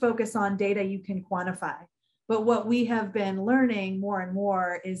just focus on data you can quantify. But what we have been learning more and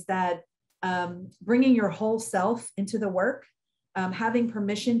more is that bringing your whole self into the work, having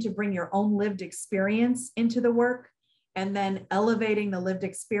permission to bring your own lived experience into the work, and then elevating the lived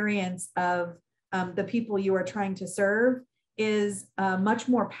experience of the people you are trying to serve is a much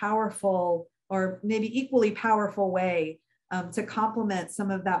more powerful, or maybe equally powerful way to complement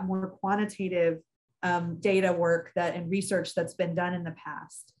some of that more quantitative data work and research that's been done in the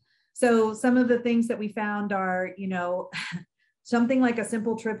past. So some of the things that we found are, something like a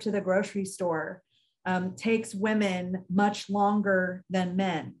simple trip to the grocery store takes women much longer than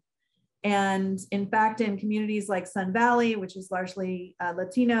men. And in fact, in communities like Sun Valley, which is largely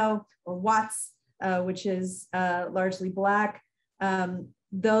Latino, or Watts, which is largely Black,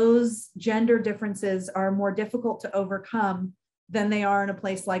 those gender differences are more difficult to overcome than they are in a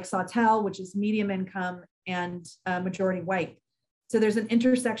place like Sawtell, which is medium income and majority white. So there's an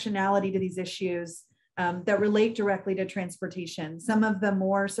intersectionality to these issues that relate directly to transportation. Some of the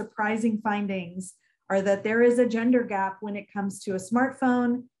more surprising findings are that there is a gender gap when it comes to a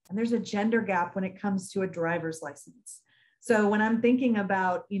smartphone, and there's a gender gap when it comes to a driver's license. So when I'm thinking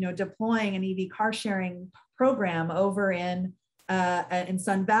about, deploying an EV car sharing program over in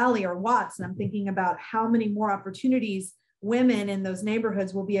Sun Valley or Watts, and I'm thinking about how many more opportunities women in those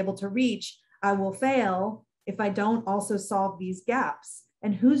neighborhoods will be able to reach, I will fail if I don't also solve these gaps.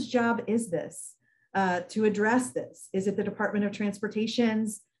 And whose job is this to address this? Is it the Department of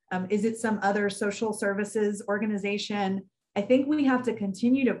Transportation's? Is it some other social services organization? I think we have to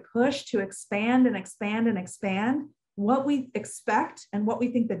continue to push to expand and expand and expand what we expect and what we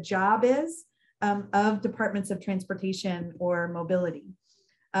think the job is of departments of transportation or mobility.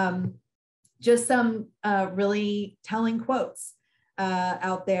 Just some really telling quotes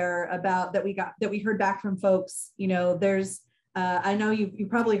out there about that we heard back from folks. There's I know you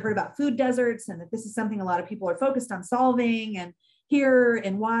probably heard about food deserts, and that this is something a lot of people are focused on solving. And here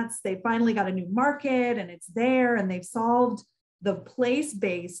in Watts, they finally got a new market, and it's there, and they've solved the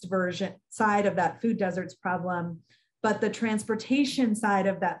place-based side of that food deserts problem, but the transportation side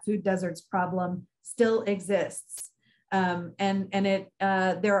of that food deserts problem still exists. There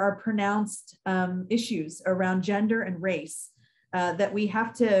are pronounced issues around gender and race that we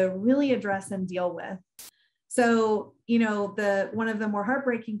have to really address and deal with. So, one of the more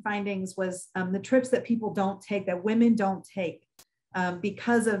heartbreaking findings was the trips that people don't take, that women don't take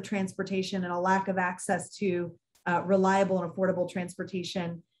because of transportation and a lack of access to reliable and affordable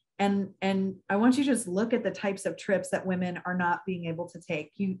transportation. And I want you to just look at the types of trips that women are not being able to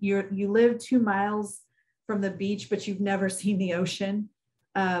take. You live 2 miles from the beach, but you've never seen the ocean.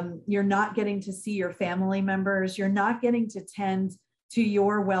 You're not getting to see your family members. You're not getting to tend to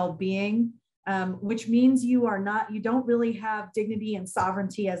your well-being, which means you don't really have dignity and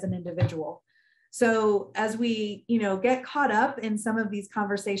sovereignty as an individual. So as we, get caught up in some of these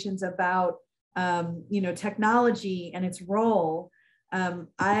conversations about, technology and its role,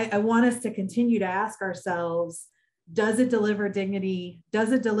 I want us to continue to ask ourselves, does it deliver dignity?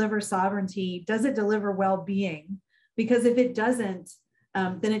 Does it deliver sovereignty? Does it deliver well-being? Because if it doesn't,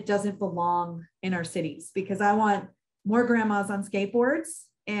 then it doesn't belong in our cities. Because I want more grandmas on skateboards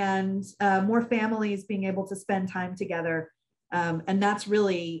and more families being able to spend time together. And that's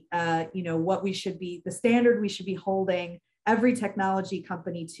really, what we should be, the standard we should be holding every technology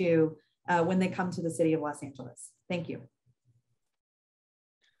company to when they come to the city of Los Angeles. Thank you.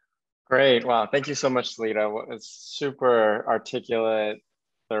 Great. Wow. Thank you so much, Seleta. It's super articulate,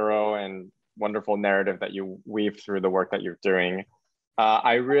 thorough, and wonderful narrative that you weave through the work that you're doing.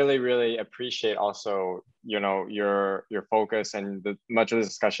 I really, really appreciate also, your focus, and much of the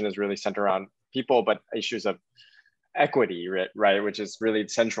discussion is really centered around people, but issues of equity, right? Which is really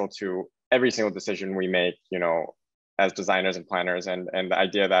central to every single decision we make, as designers and planners, and the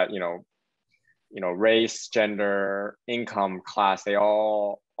idea that, race, gender, income, class, they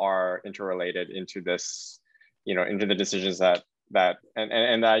all are interrelated into this, into the decisions and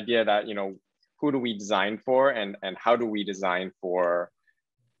the idea that, who do we design for, and how do we design for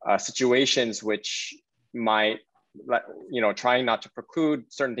situations which might, trying not to preclude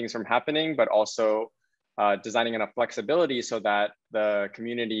certain things from happening, but also designing enough flexibility so that the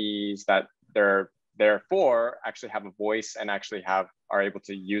communities that they're there for actually have a voice and actually are able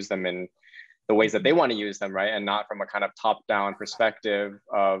to use them in the ways that they want to use them, right? And not from a kind of top-down perspective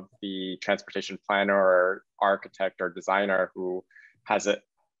of the transportation planner or architect or designer who has a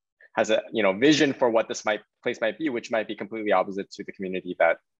vision for what this place might be, which might be completely opposite to the community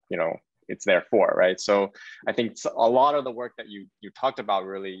that it's there for, right? So I think a lot of the work that you talked about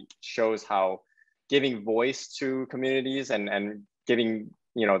really shows how giving voice to communities and giving,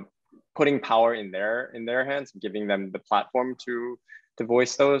 putting power in their hands, giving them the platform to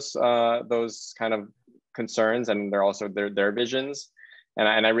voice those kind of concerns, and they're also their visions.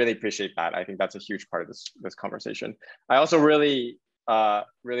 And I really appreciate that. I think that's a huge part of this conversation. I also really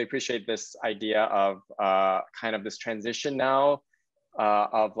appreciate this idea of kind of this transition now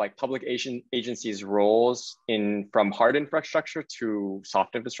of like public agencies' roles from hard infrastructure to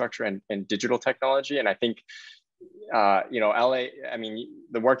soft infrastructure and digital technology. And I think LA, I mean,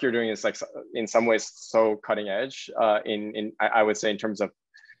 the work you're doing is like in some ways so cutting edge I would say in terms of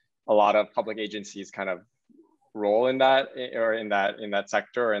a lot of public agencies kind of role in that, or in that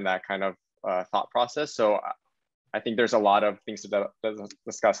sector, or in that kind of thought process. So I think there's a lot of things to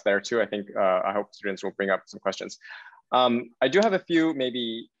discuss there too. I think I hope students will bring up some questions. I do have a few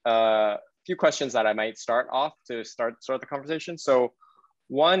few questions that I might start off to start the conversation. So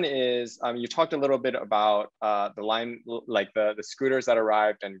one is, you talked a little bit about the line, like the scooters that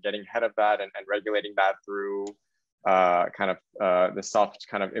arrived and getting ahead of that and regulating that through kind of the soft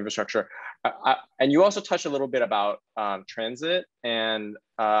kind of infrastructure. And you also touched a little bit about transit. And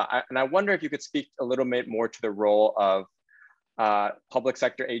I wonder if you could speak a little bit more to the role of public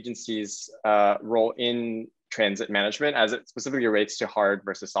sector agencies' role in transit management as it specifically relates to hard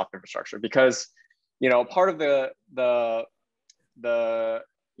versus soft infrastructure. Because, part of the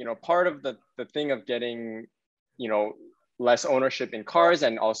part of the thing of getting, less ownership in cars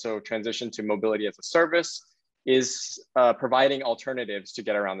and also transition to mobility as a service is providing alternatives to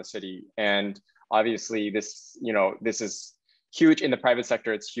get around the city. And obviously this is huge in the private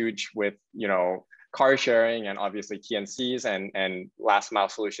sector. It's huge with, car sharing and obviously TNCs and last mile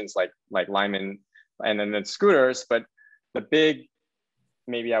solutions like Lyman and then scooters. But the big,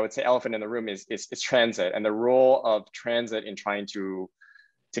 maybe I would say, elephant in the room is transit and the role of transit in trying to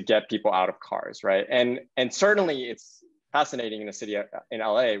get people out of cars, right? And certainly it's fascinating in a city in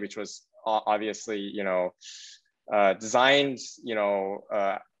LA, which was obviously, designed,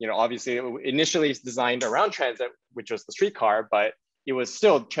 obviously initially it's designed around transit, which was the streetcar, but it was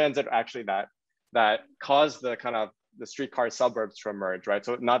still transit actually that caused the kind of the streetcar suburbs to emerge, right?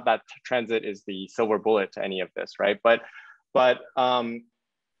 So not that transit is the silver bullet to any of this, right? But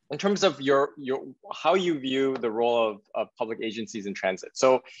in terms of your how you view the role of public agencies in transit.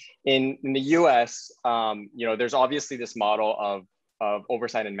 So in the US, there's obviously this model of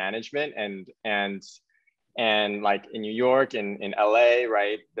oversight and management, and like in New York and in LA,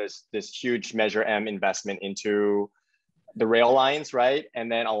 right? There's this huge Measure M investment into the rail lines, right? And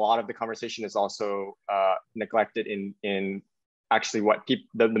then a lot of the conversation is also neglected in actually what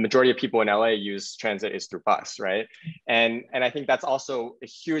the majority of people in LA use transit is through bus, right? And I think that's also a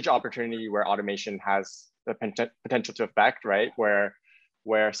huge opportunity where automation has the potential to affect, right? Where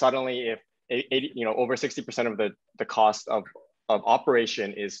suddenly if over 60% of the cost of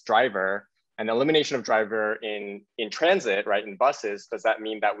operation is driver, and the elimination of driver in transit, right, in buses, does that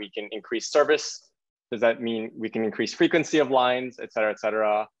mean that we can increase service? Does that mean we can increase frequency of lines, et cetera, et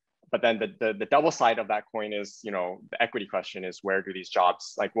cetera? But then the double side of that coin is, the equity question is, where do these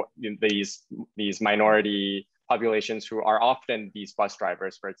jobs, like these minority populations who are often these bus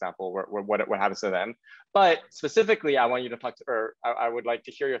drivers, for example, what happens to them? But specifically, I want you to talk to, or I would like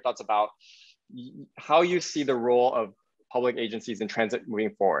to hear your thoughts about how you see the role of public agencies in transit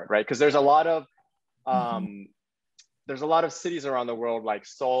moving forward, right? Because there's a lot of cities around the world like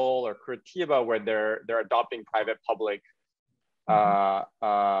Seoul or Curitiba where they're adopting private-public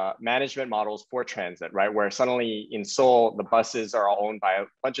management models for transit, right? Where suddenly in Seoul, the buses are all owned by a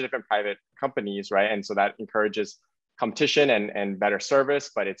bunch of different private companies, right? And so that encourages competition and better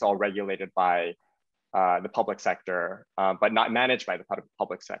service, but it's all regulated by the public sector, but not managed by the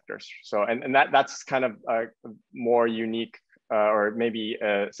public sector. So, and that's kind of a more unique or maybe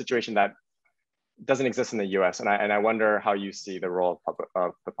a situation that doesn't exist in the US. And I wonder how you see the role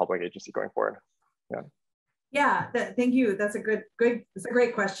of the public agency going forward. Yeah. Yeah, thank you. That's a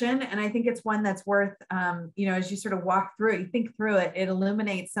great question. And I think it's one that's worth, as you sort of walk through it, you think through it, it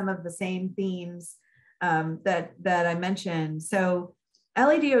illuminates some of the same themes that I mentioned. So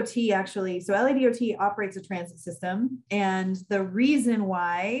LADOT LADOT operates a transit system. And the reason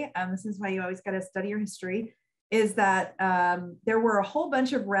why, this is why you always got to study your history, is that there were a whole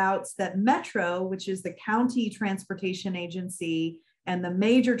bunch of routes that Metro, which is the county transportation agency and the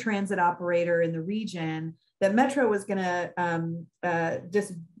major transit operator in the region, that Metro was going to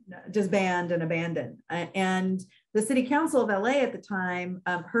disband and abandon. And the city council of LA at the time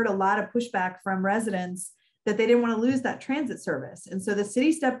heard a lot of pushback from residents that they didn't want to lose that transit service. And so the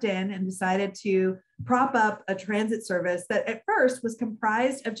city stepped in and decided to prop up a transit service that at first was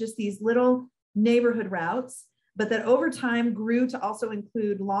comprised of just these little neighborhood routes but that over time grew to also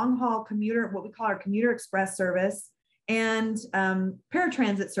include long haul commuter, what we call our commuter express service, and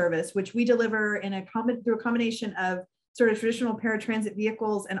paratransit service, which we deliver in through a combination of sort of traditional paratransit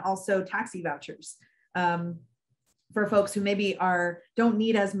vehicles and also taxi vouchers for folks who maybe don't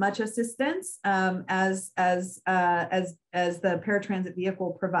need as much assistance as the paratransit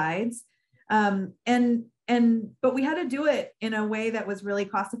vehicle provides. But we had to do it in a way that was really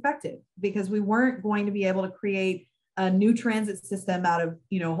cost effective, because we weren't going to be able to create a new transit system out of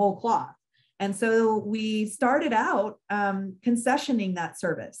whole cloth. And so we started out concessioning that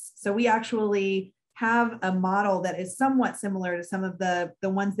service. So we actually have a model that is somewhat similar to some of the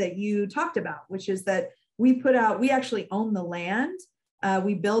ones that you talked about, which is that we actually own the land,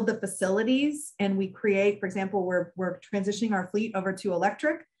 we build the facilities, and we create, for example, we're transitioning our fleet over to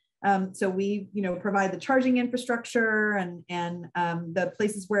electric. So we provide the charging infrastructure and the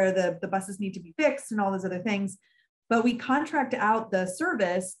places where the buses need to be fixed and all those other things. But we contract out the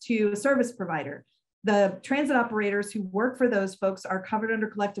service to a service provider. The transit operators who work for those folks are covered under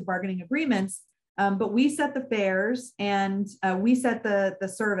collective bargaining agreements, but we set the fares and we set the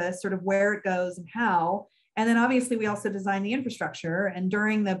service, sort of where it goes and how. And then obviously we also design the infrastructure. And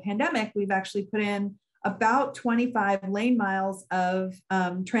during the pandemic, we've actually put in about 25 lane miles of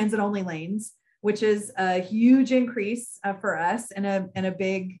transit only lanes, which is a huge increase for us and a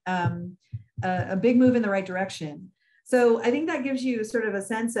big move in the right direction. So I think that gives you sort of a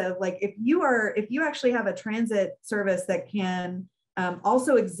sense of, like, if you actually have a transit service that can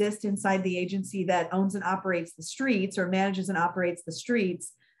also exist inside the agency that owns and operates the streets, or manages and operates the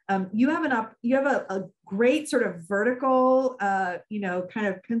streets, you have a great sort of vertical, kind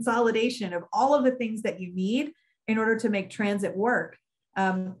of consolidation of all of the things that you need in order to make transit work.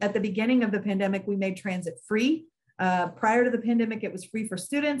 At the beginning of the pandemic, we made transit free. Prior to the pandemic, it was free for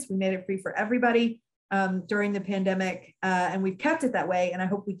students. We made it free for everybody during the pandemic, and we've kept it that way. And I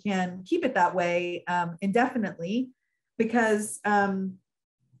hope we can keep it that way indefinitely, because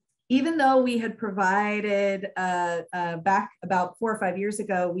even though we had provided back about 4 or 5 years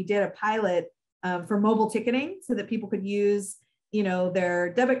ago, we did a pilot for mobile ticketing so that people could use,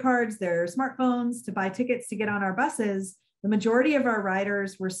 their debit cards, their smartphones to buy tickets to get on our buses. The majority of our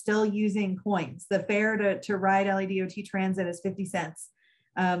riders were still using coins. The fare to ride LADOT transit is 50 cents.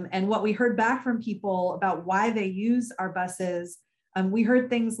 And what we heard back from people about why they use our buses, we heard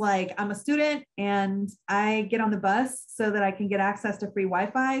things like, I'm a student and I get on the bus so that I can get access to free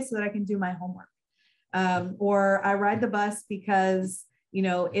Wi-Fi so that I can do my homework. Or I ride the bus because,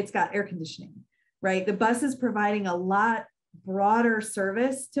 it's got air conditioning, right? The bus is providing a lot broader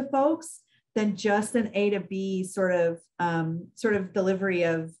service to folks than just an A to B sort of delivery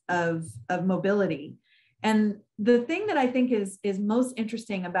of mobility. And the thing that I think is most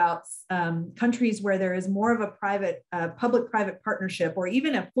interesting about countries where there is more of a public-private partnership, or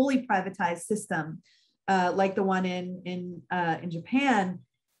even a fully privatized system, like the one in Japan,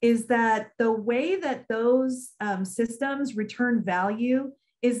 is that the way that those systems return value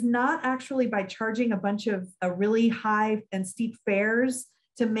is not actually by charging a bunch of really high and steep fares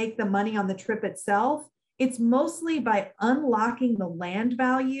to make the money on the trip itself. It's mostly by unlocking the land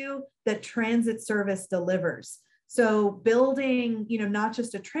value that transit service delivers. So building, not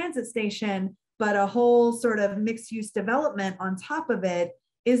just a transit station, but a whole sort of mixed use development on top of it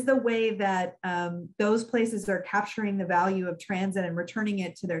is the way that those places are capturing the value of transit and returning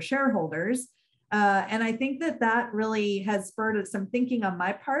it to their shareholders. And I think that really has spurred some thinking on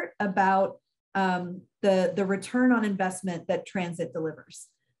my part about the return on investment that transit delivers.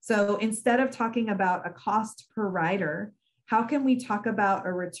 So instead of talking about a cost per rider, how can we talk about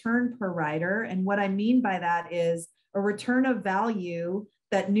a return per rider? And what I mean by that is a return of value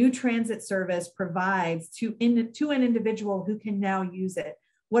that new transit service provides to an individual who can now use it.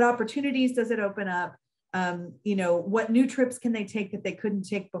 What opportunities does it open up? What new trips can they take that they couldn't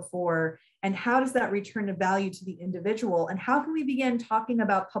take before? And how does that return of value to the individual? And how can we begin talking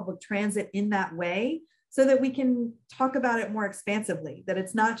about public transit in that way so that we can talk about it more expansively, that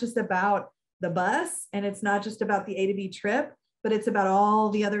it's not just about the bus and it's not just about the A to B trip, but it's about all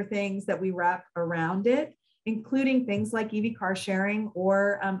the other things that we wrap around it, including things like EV car sharing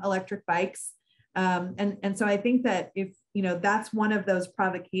or electric bikes. And so I think that if, that's one of those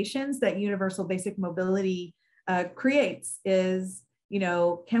provocations that universal basic mobility creates is,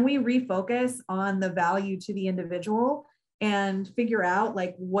 can we refocus on the value to the individual and figure out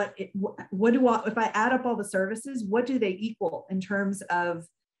like if I add up all the services, what do they equal in terms of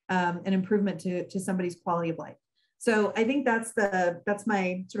an improvement to somebody's quality of life? So I think that's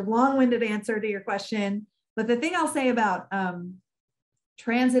my sort of long-winded answer to your question. But the thing I'll say about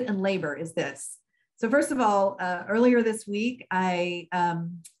transit and labor is this. So first of all, earlier this week, I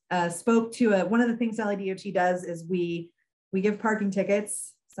spoke to one of the things LADOT does is we give parking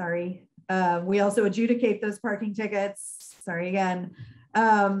tickets. Sorry. We also adjudicate those parking tickets. Sorry again.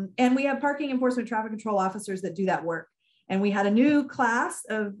 And we have parking enforcement traffic control officers that do that work. And we had a new class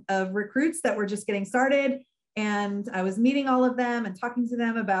of recruits that were just getting started. And I was meeting all of them and talking to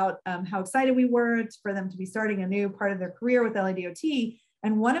them about how excited we were for them to be starting a new part of their career with LADOT.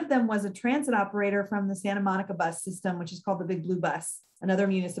 And one of them was a transit operator from the Santa Monica bus system, which is called the Big Blue Bus, another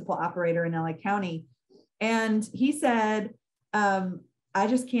municipal operator in LA County. And he said, I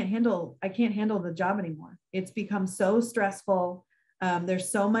can't handle the job anymore. It's become so stressful.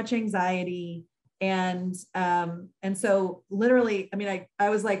 There's so much anxiety. And so literally, I mean, I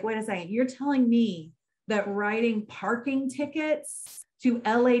was like, wait a second, you're telling me that writing parking tickets to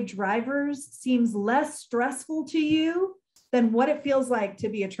LA drivers seems less stressful to you than what it feels like to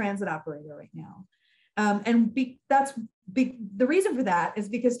be a transit operator right now. The reason for that is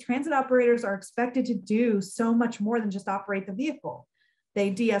because transit operators are expected to do so much more than just operate the vehicle. They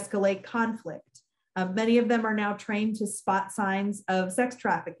de-escalate conflict. Many of them are now trained to spot signs of sex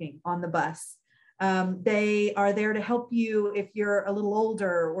trafficking on the bus. They are there to help you if you're a little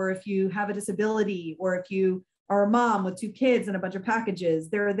older, or if you have a disability, or if you are a mom with 2 kids and a bunch of packages.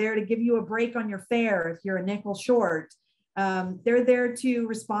 They're there to give you a break on your fare if you're a nickel short. They're there to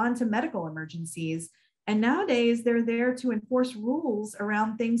respond to medical emergencies. And nowadays, they're there to enforce rules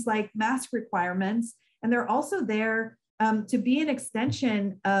around things like mask requirements. And they're also there to be an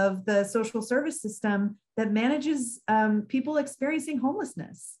extension of the social service system that manages people experiencing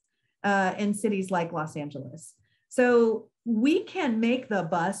homelessness in cities like Los Angeles. So we can make the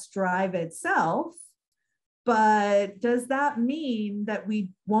bus drive itself, but does that mean that we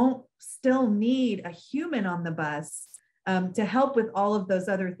won't still need a human on the bus to help with all of those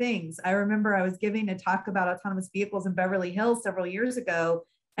other things? I remember I was giving a talk about autonomous vehicles in Beverly Hills several years ago,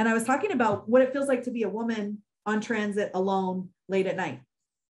 and I was talking about what it feels like to be a woman on transit alone late at night.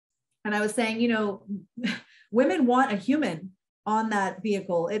 And I was saying, women want a human on that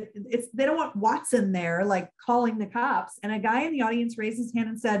vehicle. They don't want Watson there, like calling the cops. And a guy in the audience raised his hand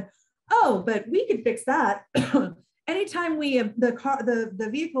and said, "Oh, but we could fix that. Anytime the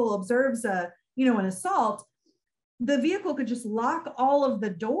vehicle observes an assault, the vehicle could just lock all of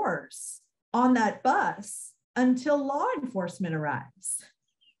the doors on that bus until law enforcement arrives."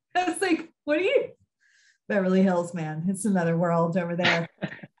 I was like, what are you? Beverly Hills, man, it's another world over there.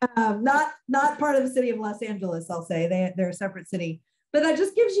 Not part of the city of Los Angeles, I'll say. They're a separate city. But that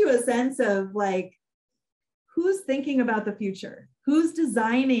just gives you a sense of like, who's thinking about the future? Who's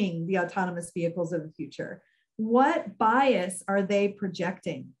designing the autonomous vehicles of the future? What bias are they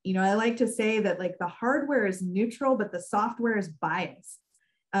projecting? I like to say that like the hardware is neutral, but the software is biased.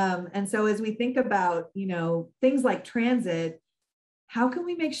 And so as we think about, things like transit, how can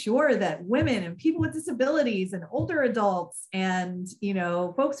we make sure that women and people with disabilities and older adults and,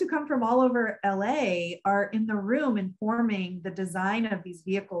 folks who come from all over LA are in the room informing the design of these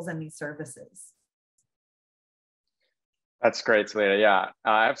vehicles and these services? That's great, Seleta. Yeah,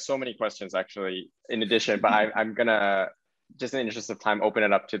 I have so many questions actually in addition, but I'm gonna, just in the interest of time, open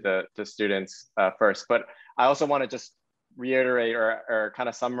it up to the students first. But I also want to just reiterate or kind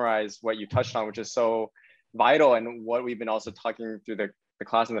of summarize what you touched on, which is so vital, and what we've been also talking through the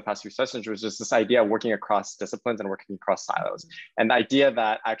class in the past few sessions, was just this idea of working across disciplines and working across silos. And the idea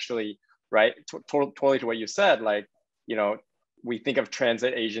that actually, right, totally to what you said, like, we think of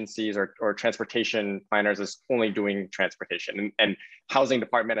transit agencies or transportation planners as only doing transportation, and housing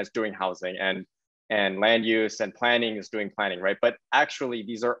department as doing housing, and land use and planning is doing planning, right? But actually,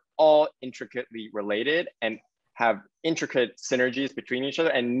 these are all intricately related and have intricate synergies between each other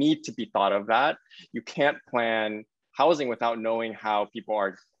and need to be thought of that. You can't plan housing without knowing how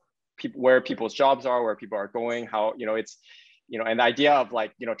where people's jobs are, where people are going, how, it's, and the idea of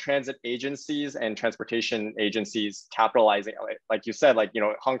like, transit agencies and transportation agencies capitalizing, like you said, like,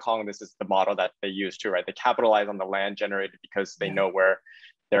 Hong Kong, this is the model that they use too, right? They capitalize on the land generated because they know where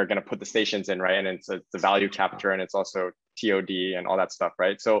they're going to put the stations in, right? And it's a value capture, and it's also TOD and all that stuff,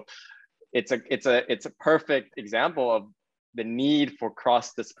 right? So it's a perfect example of the need for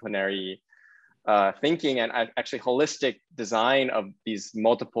cross-disciplinary thinking and actually holistic design of these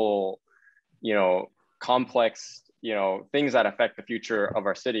multiple, complex, things that affect the future of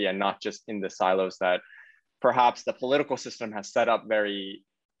our city, and not just in the silos that perhaps the political system has set up very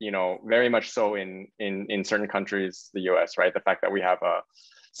much so in certain countries, the US, right? The fact that we have a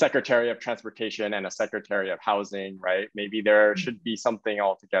Secretary of Transportation and a Secretary of Housing, right? Maybe there should be something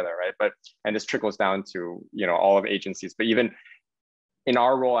altogether, right? And this trickles down to, all of agencies, but even in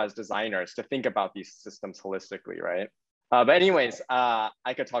our role as designers to think about these systems holistically, right? But anyways,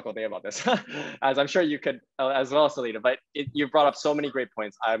 I could talk all day about this, as I'm sure you could as well, Seleta, but you brought up so many great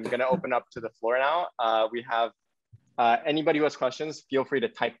points. I'm gonna open up to the floor now. We have anybody who has questions, feel free to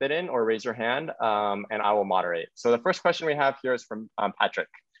type that in or raise your hand, and I will moderate. So the first question we have here is from Patrick.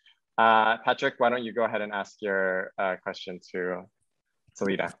 Patrick, why don't you go ahead and ask your question to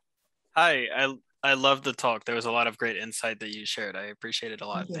Seleta. Hi, I love the talk. There was a lot of great insight that you shared. I appreciate it a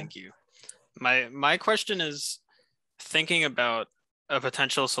lot. Thank you. My question is thinking about a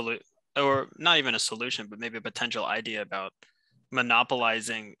potential solution, or not even a solution, but maybe a potential idea about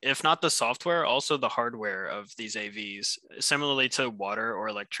monopolizing, if not the software, also the hardware of these AVs, similarly to water or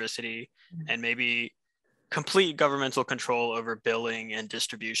electricity, and maybe complete governmental control over billing and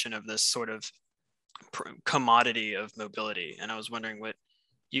distribution of this sort of commodity of mobility. And I was wondering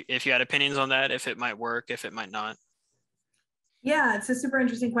if you had opinions on that, if it might work, if it might not. Yeah, it's a super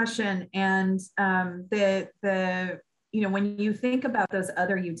interesting question. And when you think about those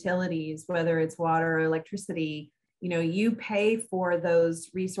other utilities, whether it's water or electricity, you pay for those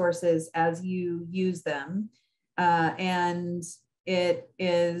resources as you use them. And it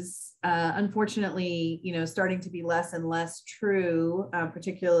is unfortunately, starting to be less and less true,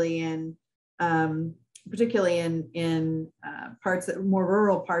 particularly in parts of more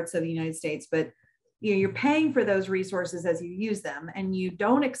rural parts of the United States. But you're paying for those resources as you use them, and you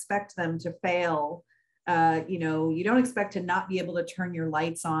don't expect them to fail. You don't expect to not be able to turn your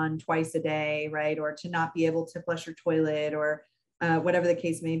lights on twice a day, right? Or to not be able to flush your toilet, or whatever the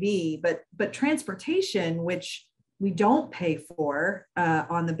case may be. But transportation, which we don't pay for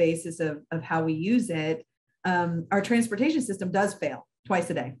on the basis of how we use it, our transportation system does fail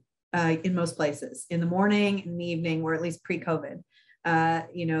twice a day in most places, in the morning, in the evening, or at least pre-COVID.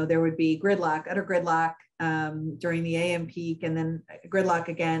 There would be gridlock, utter gridlock during the AM peak, and then gridlock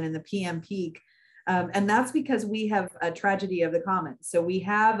again in the PM peak. And that's because we have a tragedy of the commons. So we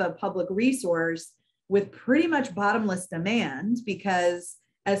have a public resource with pretty much bottomless demand, because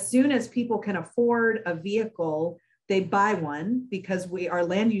as soon as people can afford a vehicle, they buy one, because our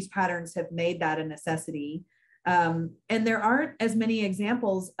land use patterns have made that a necessity. And there aren't as many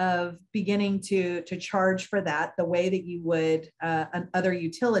examples of beginning to charge for that the way that you would on other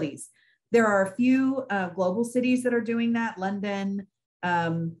utilities. There are a few global cities that are doing that. London,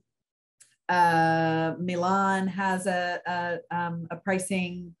 Milan has a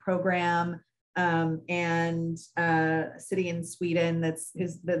pricing program, and a city in Sweden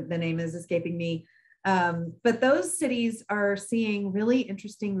the name is escaping me. But those cities are seeing really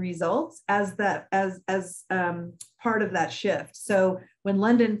interesting results as part of that shift. So when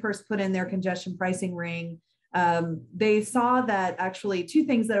London first put in their congestion pricing ring, they saw that actually two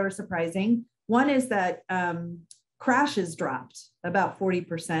things that were surprising. One is that crashes dropped about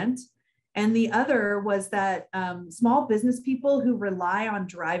 40%. And the other was that small business people who rely on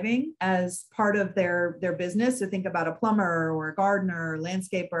driving as part of their business, so think about a plumber or a gardener or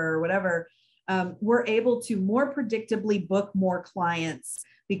landscaper or whatever, were able to more predictably book more clients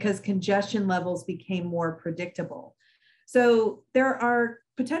because congestion levels became more predictable. So there are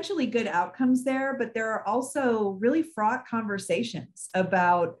potentially good outcomes there, but there are also really fraught conversations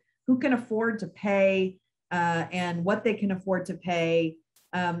about who can afford to pay and what they can afford to pay.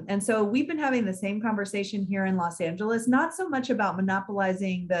 And so we've been having the same conversation here in Los Angeles, not so much about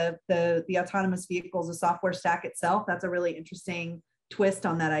monopolizing the autonomous vehicles, the software stack itself. That's a really interesting twist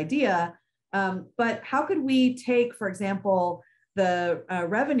on that idea. But how could we take, for example, the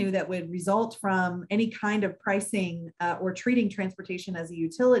revenue that would result from any kind of pricing or treating transportation as a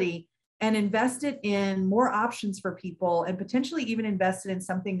utility and invest it in more options for people, and potentially even invest it in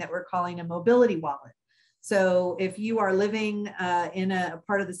something that we're calling a mobility wallet. So if you are living in a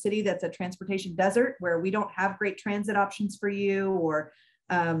part of the city that's a transportation desert where we don't have great transit options for you, or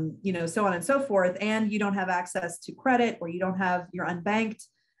so on and so forth, and you don't have access to credit, or you're unbanked,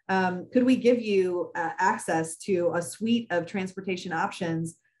 could we give you access to a suite of transportation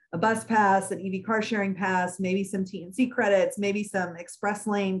options, a bus pass, an EV car sharing pass, maybe some TNC credits, maybe some express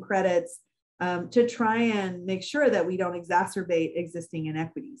lane credits, to try and make sure that we don't exacerbate existing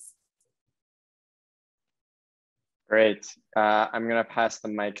inequities? Great. I'm going to pass the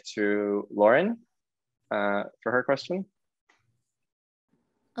mic to Lauren for her question.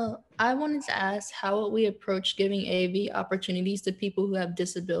 I wanted to ask how would we approach giving AV opportunities to people who have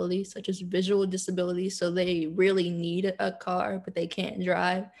disabilities, such as visual disabilities, so they really need a car, but they can't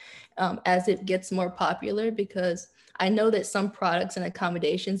drive, as it gets more popular? Because I know that some products and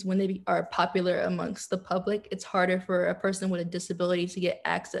accommodations, when they are popular amongst the public, it's harder for a person with a disability to get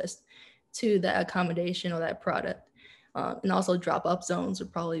access to that accommodation or that product. And also drop-off zones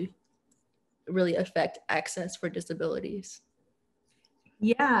would probably really affect access for disabilities.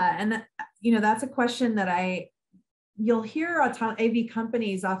 Yeah, and that's a question that you'll hear AV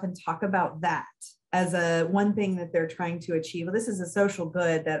companies often talk about that as one thing that they're trying to achieve. Well, this is a social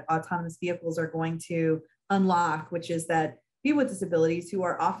good that autonomous vehicles are going to unlock, which is that people with disabilities who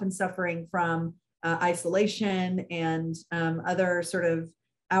are often suffering from isolation and other sort of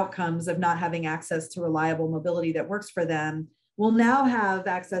outcomes of not having access to reliable mobility that works for them will now have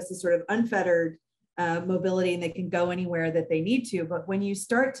access to sort of unfettered mobility, and they can go anywhere that they need to. But when you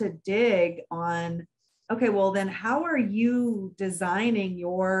start to dig on, okay, well then how are you designing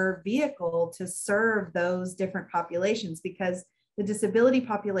your vehicle to serve those different populations? Because the disability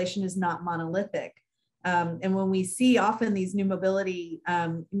population is not monolithic. And when we see often these new mobility,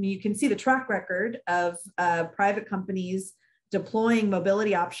 you can see the track record of private companies deploying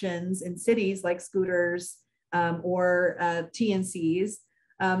mobility options in cities like scooters or TNCs.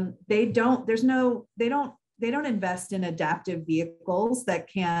 They don't invest in adaptive vehicles that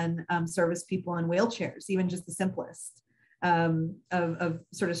can service people in wheelchairs, even just the simplest of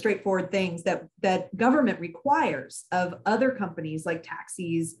sort of straightforward things that government requires of other companies like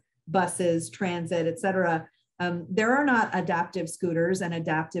taxis, buses, transit, et cetera. There are not adaptive scooters and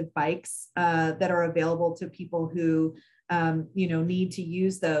adaptive bikes that are available to people who need to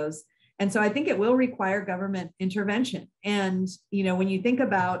use those. And so I think it will require government intervention. And, when you think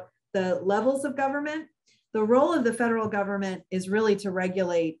about the levels of government, the role of the federal government is really to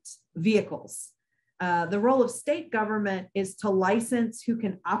regulate vehicles. The role of state government is to license who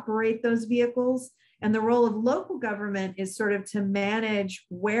can operate those vehicles. And the role of local government is sort of to manage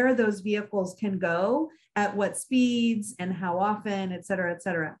where those vehicles can go, at what speeds and how often, et cetera, et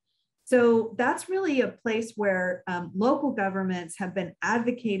cetera. So that's really a place where local governments have been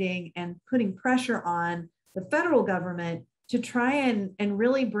advocating and putting pressure on the federal government to try and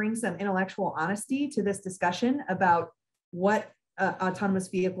really bring some intellectual honesty to this discussion about what autonomous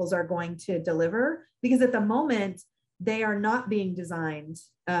vehicles are going to deliver. Because at the moment, they are not being designed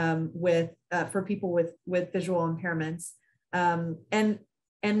for people with visual impairments.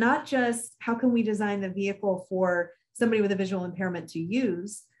 And not just how can we design the vehicle for somebody with a visual impairment to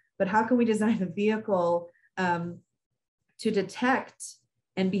use, but how can we design the vehicle to detect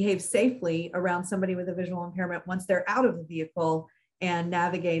and behave safely around somebody with a visual impairment once they're out of the vehicle and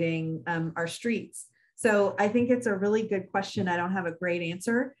navigating our streets. So I think it's a really good question. I don't have a great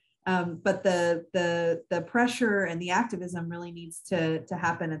answer, but the pressure and the activism really needs to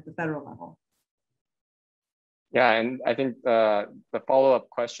happen at the federal level. Yeah, and I think the follow-up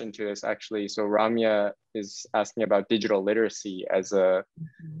question to this actually, so Ramya is asking about digital literacy as a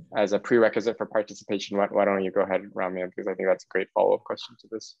prerequisite for participation. Why don't you go ahead, Ramya, because I think that's a great follow-up question to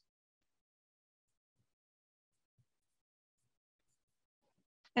this.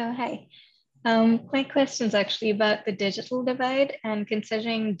 Oh, hi. My question is actually about the digital divide, and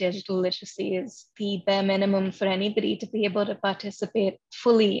considering digital literacy is the bare minimum for anybody to be able to participate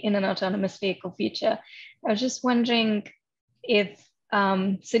fully in an autonomous vehicle future. I was just wondering if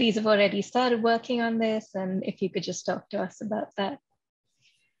cities have already started working on this, and if you could just talk to us about that.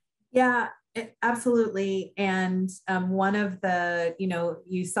 Yeah, absolutely. And one of the,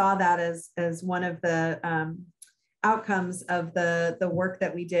 you saw that as one of the outcomes of the work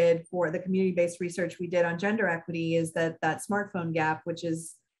that we did for the community-based research we did on gender equity, is that smartphone gap, which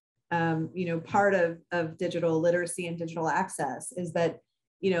is part of digital literacy and digital access, is that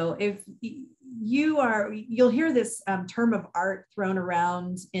if you'll hear this term of art thrown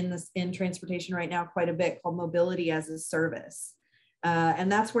around in transportation right now quite a bit, called mobility as a service.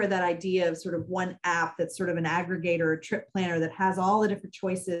 And that's where that idea of sort of one app that's sort of an aggregator, a trip planner that has all the different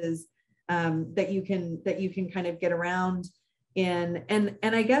choices that you can kind of get around in. And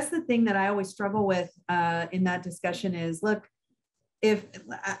I guess the thing that I always struggle with in that discussion is, look, if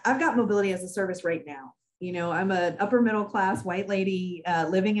I've got mobility as a service right now, I'm an upper middle class white lady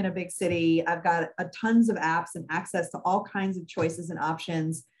living in a big city. I've got tons of apps and access to all kinds of choices and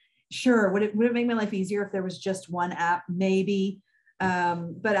options. Sure, would it make my life easier if there was just one app? Maybe.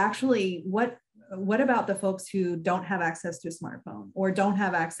 But actually, what about the folks who don't have access to a smartphone, or don't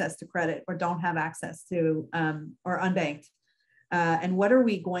have access to credit, or don't have access to, or unbanked? And what are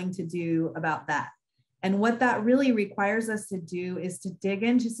we going to do about that? And what that really requires us to do is to dig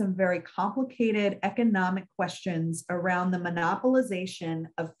into some very complicated economic questions around the monopolization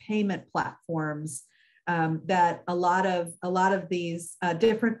of payment platforms that a lot of these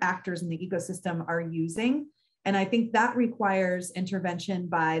different actors in the ecosystem are using. And I think that requires intervention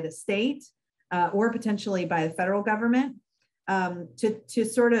by the state or potentially by the federal government to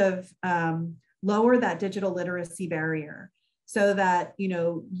sort of lower that digital literacy barrier so that,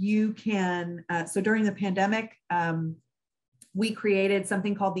 you can, so during the pandemic, we created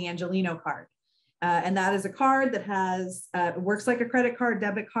something called the Angelino card. And that is a card that has, works like a credit card,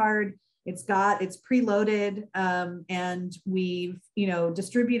 debit card. It's preloaded, and we've,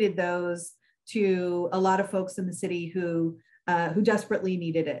 distributed those to a lot of folks in the city who desperately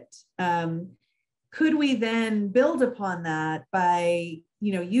needed it. Could we then build upon that by,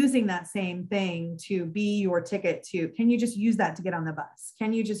 using that same thing to be your ticket to, can you just use that to get on the bus?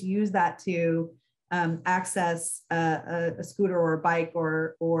 Can you just use that to access a scooter or a bike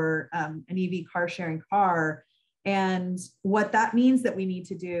or an EV car sharing car? And what that means that we need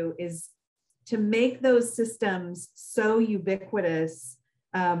to do is to make those systems so ubiquitous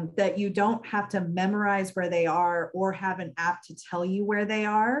that you don't have to memorize where they are or have an app to tell you where they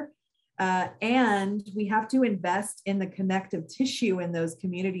are. And we have to invest in the connective tissue in those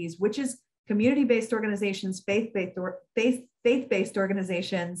communities, which is community-based organizations, faith-based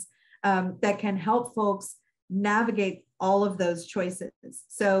organizations that can help folks navigate all of those choices.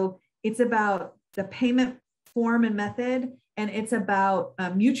 So it's about the payment form and method, and it's about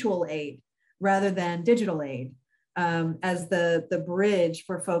mutual aid rather than digital aid as the bridge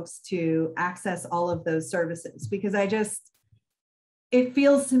for folks to access all of those services. Because it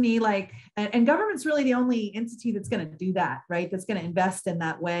feels to me like, and government's really the only entity that's going to do that, right? That's going to invest in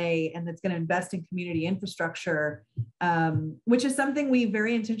that way, and that's going to invest in community infrastructure, which is something we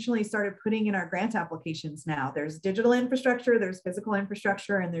very intentionally started putting in our grant applications now. There's digital infrastructure, there's physical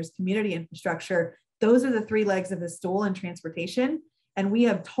infrastructure, and there's community infrastructure. Those are the three legs of the stool in transportation. And we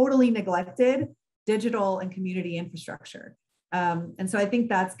have totally neglected digital and community infrastructure. And so I think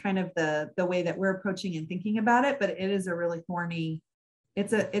that's kind of the way that we're approaching and thinking about it, but it is a really thorny,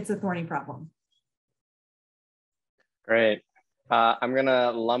 it's a thorny problem. Great. I'm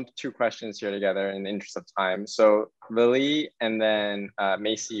gonna lump two questions here together in the interest of time. So Lily and then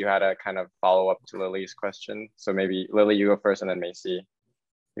Macy, you had a kind of follow up to Lily's question. So maybe Lily, you go first, and then Macy,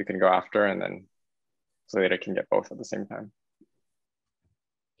 you can go after, and then Seleta can get both at the same time.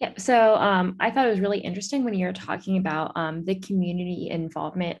 Yeah, so I thought it was really interesting when you were talking about the community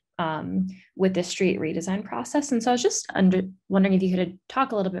involvement with the street redesign process. And so I was just wondering if you could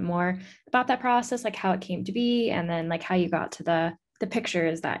talk a little bit more about that process, like how it came to be, and then like how you got to the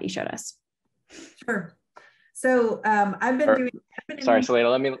pictures that you showed us. Sure. So I've been doing. Sorry,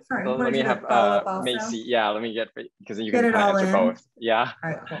 Seleta, let me have Macy. Yeah, let me get, because you can answer both. Yeah. All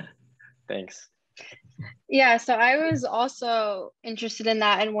right, cool. Thanks. Yeah, so I was also interested in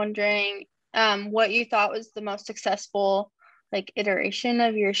that and wondering what you thought was the most successful iteration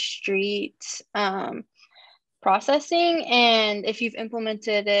of your street processing, and if you've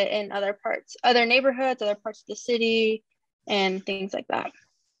implemented it in other neighborhoods, other parts of the city, and things like that.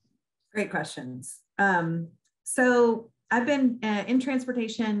 Great questions. So I've been in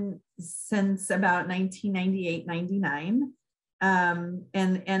transportation since about 1998, 99. And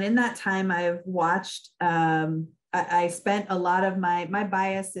in that time I've watched, I spent a lot of my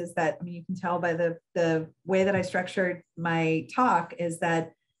bias is that, I mean, you can tell by the way that I structured my talk, is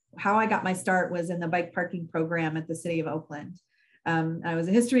that how I got my start was in the bike parking program at the city of Oakland. I was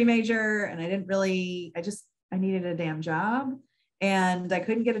a history major, and I needed a damn job, and I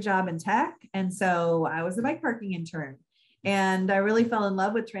couldn't get a job in tech. And so I was a bike parking intern. And I really fell in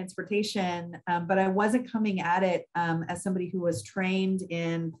love with transportation, but I wasn't coming at it as somebody who was trained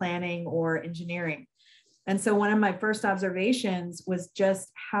in planning or engineering. And so one of my first observations was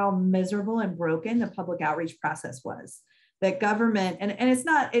just how miserable and broken the public outreach process was. That government, and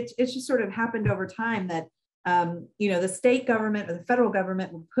it's just sort of happened over time that, the state government or the federal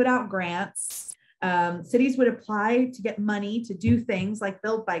government would put out grants. Cities would apply to get money to do things like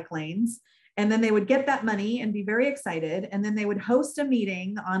build bike lanes. And then they would get that money and be very excited. And then they would host a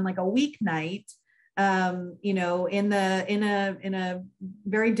meeting on like a weeknight, in a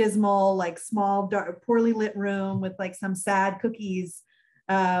very dismal, like small, dark, poorly lit room with like some sad cookies,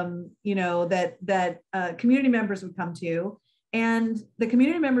 that community members would come to. And the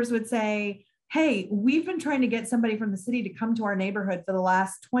community members would say, hey, we've been trying to get somebody from the city to come to our neighborhood for the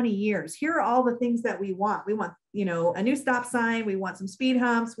last 20 years. Here are all the things that we want. We want, a new stop sign. We want some speed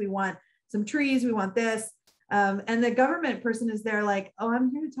humps. We want some trees, we want this. And the government person is there like, oh,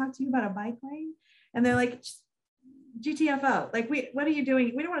 I'm here to talk to you about a bike lane. And they're like, GTFO, like, what are you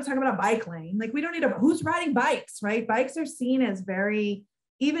doing? We don't want to talk about a bike lane. Like, we don't need who's riding bikes, right? Bikes are seen as very,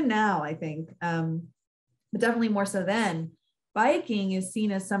 even now, I think, but definitely more so then, biking is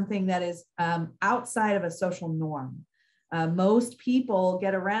seen as something that is outside of a social norm. Most people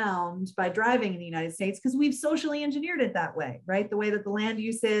get around by driving in the United States because we've socially engineered it that way, right? The way that the land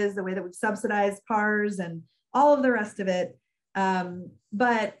use is, the way that we've subsidized cars and all of the rest of it.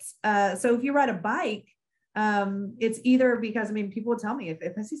 So if you ride a bike, it's either because, I mean, people would tell me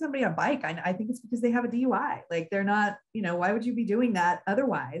if I see somebody on a bike, I think it's because they have a DUI. Like they're not, you know, why would you be doing that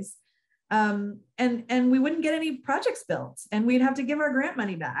otherwise? And we wouldn't get any projects built and we'd have to give our grant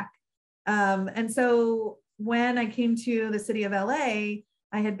money back. And so when I came to the city of LA,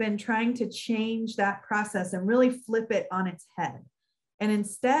 I had been trying to change that process and really flip it on its head. And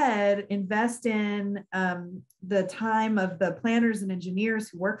instead invest in the time of the planners and engineers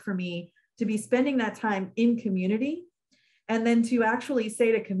who work for me to be spending that time in community. And then to actually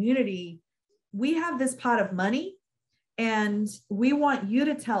say to community, we have this pot of money and we want you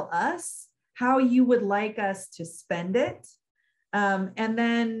to tell us how you would like us to spend it. And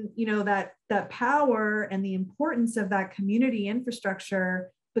then, you know, that power and the importance of that community infrastructure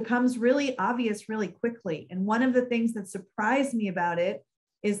becomes really obvious really quickly. And one of the things that surprised me about it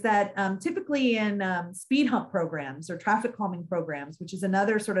is that typically in speed hump programs or traffic calming programs, which is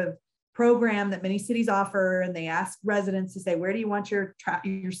another sort of program that many cities offer, and they ask residents to say, where do you want your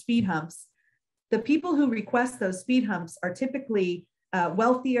speed humps? The people who request those speed humps are typically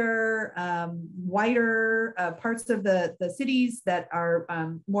wealthier, whiter parts of the cities that are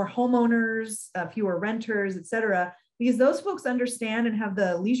more homeowners, fewer renters, et cetera, because those folks understand and have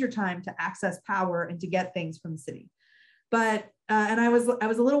the leisure time to access power and to get things from the city. But, and I was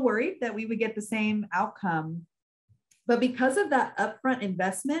a little worried that we would get the same outcome. But because of that upfront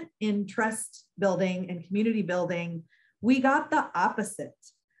investment in trust building and community building, we got the opposite.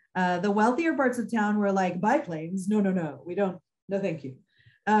 The wealthier parts of town were like, bike lanes, no, we don't. No, thank you.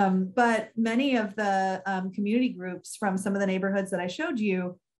 But many of the community groups from some of the neighborhoods that I showed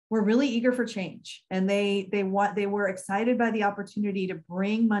you were really eager for change. And they were excited by the opportunity to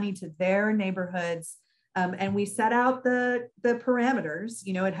bring money to their neighborhoods. And we set out the parameters.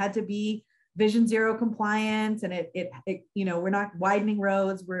 You know, it had to be Vision Zero compliant, and it you know, we're not widening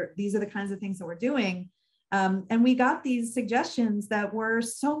roads. These are the kinds of things that we're doing. And we got these suggestions that were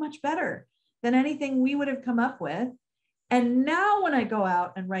so much better than anything we would have come up with. And now when I go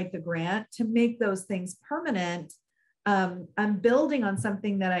out and write the grant to make those things permanent, I'm building on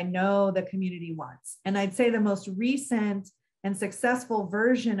something that I know the community wants. And I'd say the most recent and successful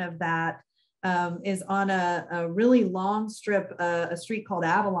version of that is on a really long strip, a street called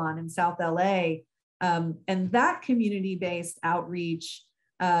Avalon in South LA. And that community-based outreach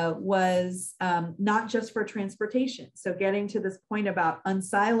was not just for transportation. So getting to this point about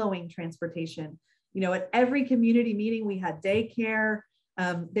unsiloing transportation, you know, at every community meeting, we had daycare.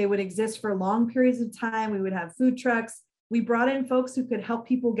 They would exist for long periods of time. We would have food trucks. We brought in folks who could help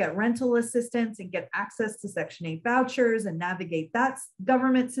people get rental assistance and get access to Section 8 vouchers and navigate that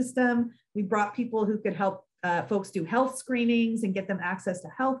government system. We brought people who could help folks do health screenings and get them access to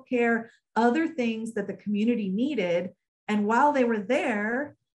healthcare, other things that the community needed. And while they were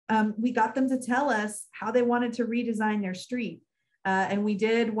there, we got them to tell us how they wanted to redesign their street. And we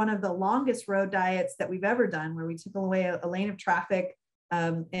did one of the longest road diets that we've ever done, where we took away a lane of traffic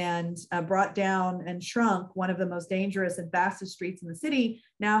and brought down and shrunk one of the most dangerous and fastest streets in the city.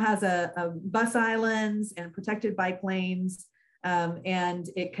 Now has a bus islands and protected bike lanes, and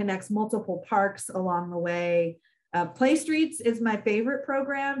it connects multiple parks along the way. Play Streets is my favorite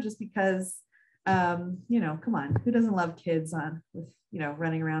program, just because, you know, come on, who doesn't love kids with, you know,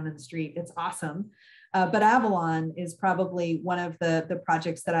 running around in the street? It's awesome. But Avalon is probably one of the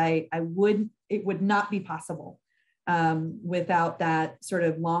projects that it would not be possible without that sort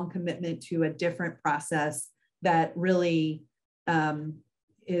of long commitment to a different process that really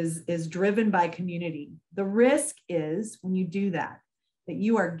is driven by community. The risk is when you do that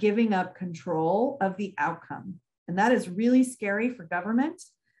you are giving up control of the outcome. And that is really scary for government.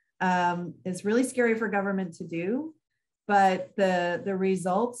 It's really scary for government to do. But the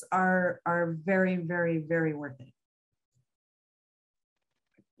results are very, very, very worth it.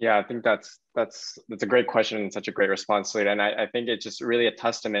 Yeah, I think that's a great question and such a great response, Seleta. And I think it's just really a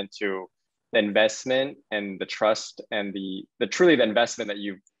testament to the investment and the trust and the truly the investment that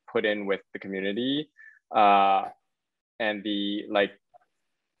you've put in with the community, and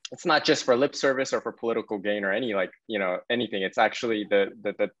it's not just for lip service or for political gain or anything. It's actually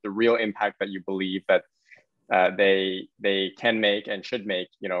the real impact that you believe that they can make and should make,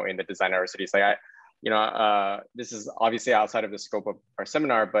 in the design of our cities. This is obviously outside of the scope of our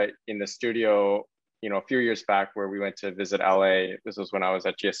seminar, but in the studio, a few years back where we went to visit LA, this was when I was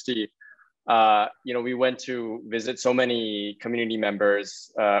at GST, we went to visit so many community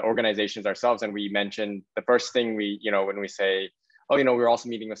members, organizations ourselves, and we mentioned the first thing when we say, oh, we're also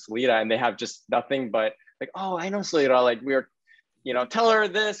meeting with Seleta, and they have just nothing but like, oh, I know Seleta, like we're, tell her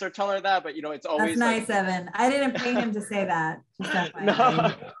this or tell her that, but it's always that's nice, like, Evan. I didn't pay him to say that.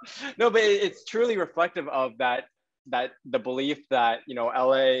 No, but it's truly reflective of that the belief that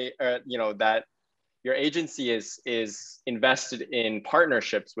LA, that your agency is invested in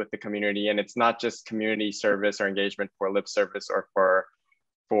partnerships with the community, and it's not just community service or engagement for lip service or for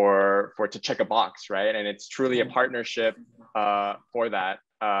to check a box, right? And it's truly a partnership for that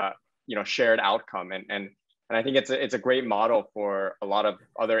shared outcome, and I think it's a great model for a lot of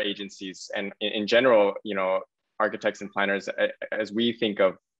other agencies, and in general, architects and planners, as we think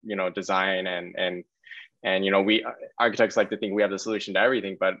of design and we architects like to think we have the solution to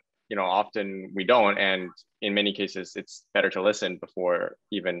everything, but often we don't, and in many cases it's better to listen before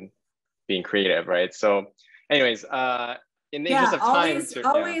even being creative, right? So anyways, in the interest of time,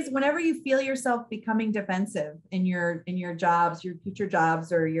 always whenever you feel yourself becoming defensive in your jobs, your future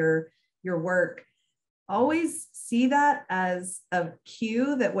jobs, or your work, always see that as a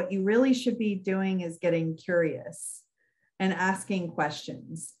cue that what you really should be doing is getting curious and asking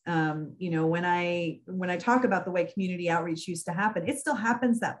questions. When I talk about the way community outreach used to happen, it still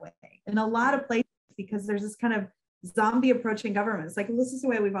happens that way in a lot of places, because there's this kind of zombie approaching government. It's like, well, this is the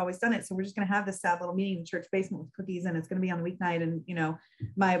way we've always done it, so we're just going to have this sad little meeting in the church basement with cookies, and it's going to be on a weeknight, and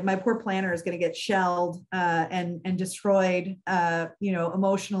my poor planner is going to get shelled and destroyed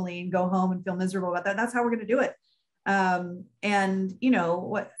emotionally, and go home and feel miserable about that. That's how we're going to do it.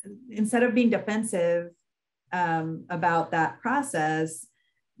 Instead of being defensive about that process,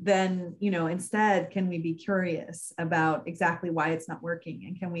 then instead, can we be curious about exactly why it's not working,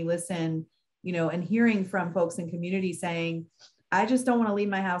 and can we listen, and hearing from folks in community saying, I just don't want to leave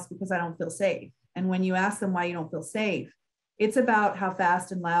my house because I don't feel safe. And when you ask them why you don't feel safe, it's about how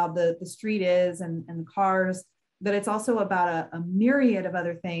fast and loud the street is, and the cars, but it's also about a myriad of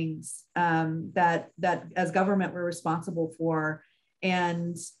other things that as government we're responsible for.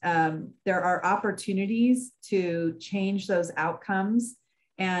 And there are opportunities to change those outcomes.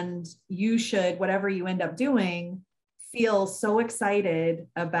 And you should, whatever you end up doing, feel so excited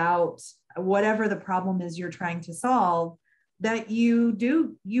about whatever the problem is you're trying to solve, that you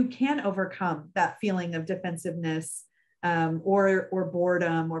can overcome that feeling of defensiveness or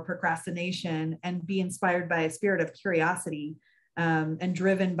boredom or procrastination, and be inspired by a spirit of curiosity and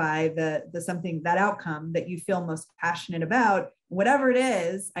driven by that outcome that you feel most passionate about. Whatever it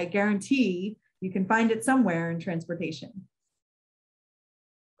is, I guarantee you can find it somewhere in transportation.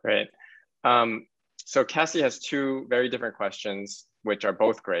 Great. So Cassie has two very different questions, which are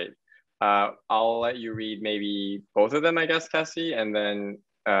both great. I'll let you read maybe both of them, I guess, Cassie, and then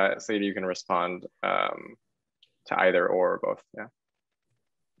Seleta, you can respond to either or both. Yeah.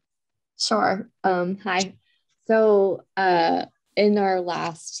 Sure. Hi. So in our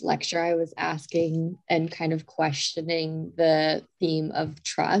last lecture, I was asking and kind of questioning the theme of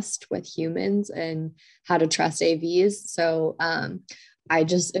trust with humans and how to trust AVs. So I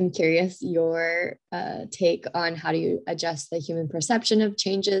just am curious your take on how do you adjust the human perception of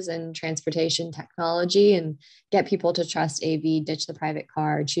changes in transportation technology and get people to trust AV, ditch the private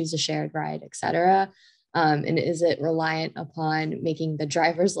car, choose a shared ride, etc. And is it reliant upon making the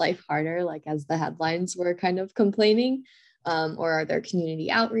driver's life harder, like as the headlines were kind of complaining? Or are there community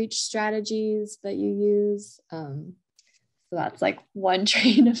outreach strategies that you use? So that's like one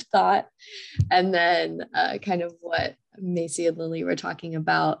train of thought. And then kind of what Macy and Lily were talking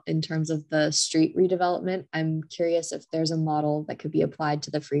about in terms of the street redevelopment. I'm curious if there's a model that could be applied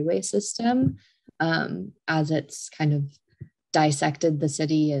to the freeway system as it's kind of dissected the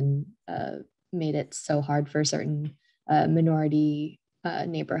city and made it so hard for certain minority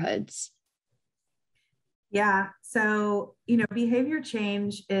neighborhoods. Yeah, so, behavior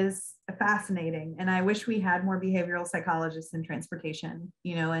change is fascinating. And I wish we had more behavioral psychologists in transportation,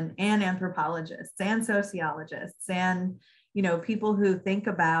 and anthropologists and sociologists and, people who think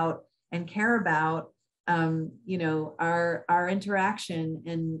about and care about, our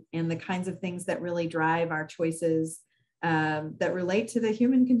interaction and the kinds of things that really drive our choices that relate to the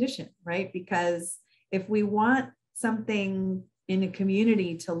human condition, right? Because if we want something in a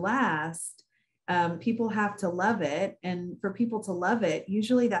community to last, people have to love it. And for people to love it,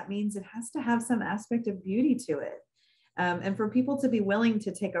 usually that means it has to have some aspect of beauty to it. And for people to be willing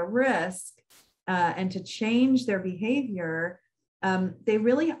to take a risk and to change their behavior, they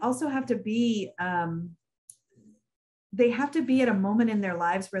really also have to be, at a moment in their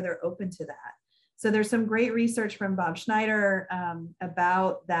lives where they're open to that. So there's some great research from Bob Schneider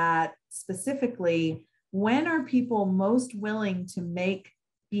about that specifically. When are people most willing to make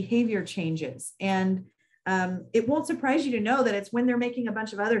behavior changes? And it won't surprise you to know that it's when they're making a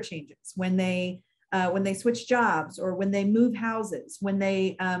bunch of other changes, when they switch jobs, or when they move houses, when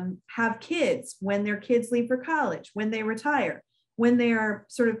they have kids, when their kids leave for college, when they retire, when they are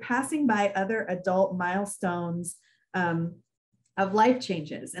sort of passing by other adult milestones of life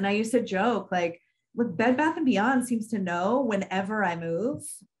changes. And I used to joke, like, look, Bed Bath & Beyond seems to know whenever I move,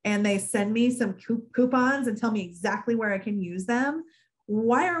 and they send me some coupons and tell me exactly where I can use them.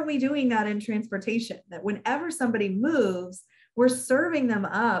 Why aren't we doing that in transportation? That whenever somebody moves, we're serving them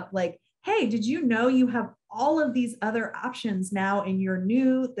up like, hey, did you know you have all of these other options now in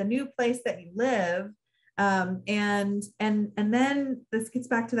the new place that you live? And then this gets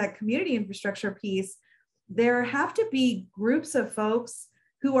back to that community infrastructure piece. There have to be groups of folks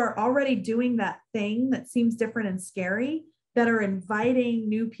who are already doing that thing that seems different and scary, that are inviting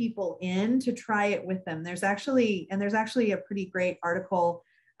new people in to try it with them. There's actually a pretty great article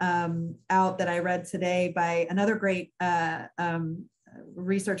out that I read today by another great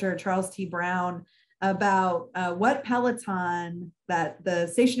researcher, Charles T. Brown, about what Peloton, that the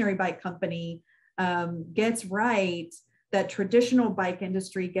stationary bike company, gets right, that traditional bike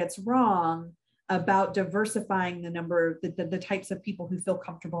industry gets wrong about diversifying the types of people who feel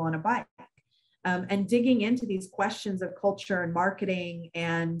comfortable on a bike, and digging into these questions of culture and marketing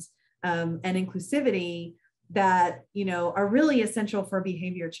and inclusivity that, you know, are really essential for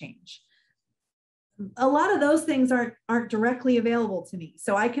behavior change. A lot of those things aren't directly available to me,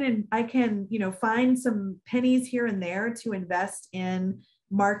 so I can you know, find some pennies here and there to invest in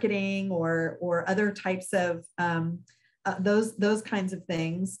marketing or other types of those kinds of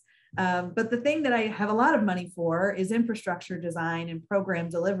things. But the thing that I have a lot of money for is infrastructure design and program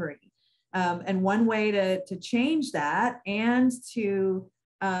delivery. And one way to change that, and to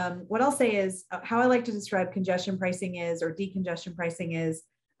what I'll say is how I like to describe congestion pricing is, or decongestion pricing is,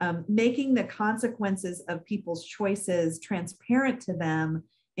 making the consequences of people's choices transparent to them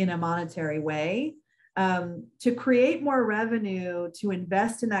in a monetary way, to create more revenue, to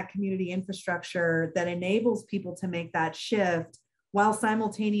invest in that community infrastructure that enables people to make that shift, while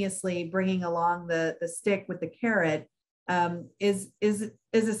simultaneously bringing along the stick with the carrot, is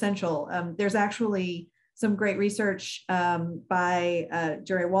essential. There's actually some great research by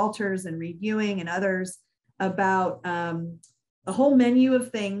Jerry Walters and Reed Ewing and others about a whole menu of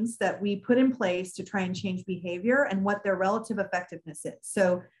things that we put in place to try and change behavior and what their relative effectiveness is.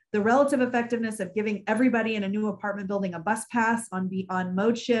 So the relative effectiveness of giving everybody in a new apartment building a bus pass on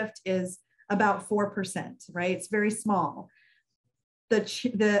mode shift is about 4%, right? It's very small.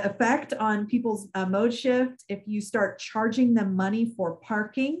 The effect on people's mode shift, if you start charging them money for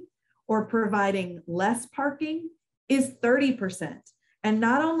parking or providing less parking, is 30%. And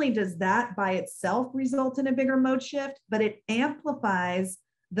not only does that by itself result in a bigger mode shift, but it amplifies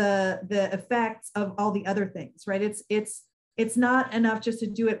the effects of all the other things, right? It's not enough just to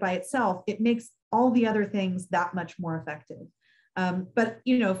do it by itself. It makes all the other things that much more effective. But,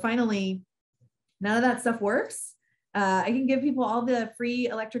 you know, finally, none of that stuff works. I can give people all the free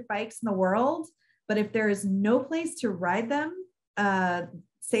electric bikes in the world, but if there is no place to ride them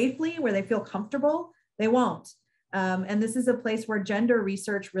safely, where they feel comfortable, they won't. And this is a place where gender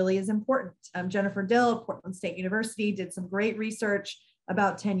research really is important. Jennifer Dill at Portland State University did some great research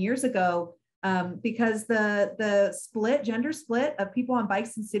about 10 years ago, because the gender split of people on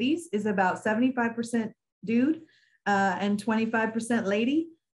bikes in cities is about 75% dude and 25% lady.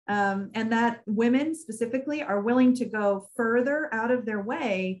 And that women specifically are willing to go further out of their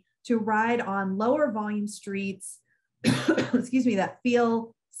way to ride on lower volume streets, excuse me, that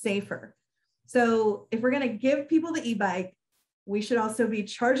feel safer. So if we're going to give people the e-bike, we should also be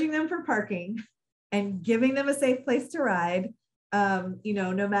charging them for parking and giving them a safe place to ride, you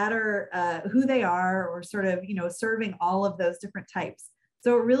know, no matter who they are, or sort of, you know, serving all of those different types.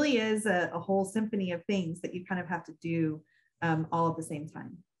 So it really is a whole symphony of things that you kind of have to do all at the same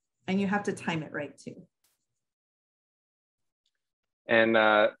time. And you have to time it right too. And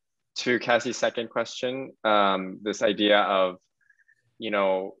to Cassie's second question, this idea of, you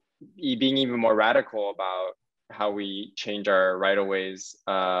know, being even more radical about how we change our right-of-ways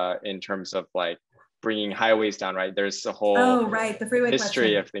in terms of like bringing highways down, right? There's a whole the freeway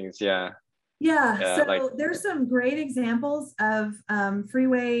history question. of things, yeah. Yeah, so like, there's some great examples of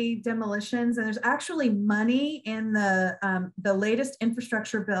freeway demolitions, and there's actually money in the latest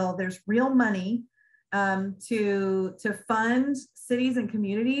infrastructure bill. There's real money to fund cities and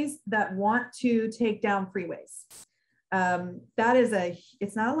communities that want to take down freeways. That is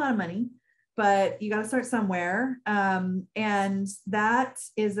it's not a lot of money, but you got to start somewhere. And that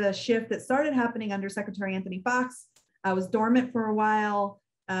is a shift that started happening under Secretary Anthony Fox. Was dormant for a while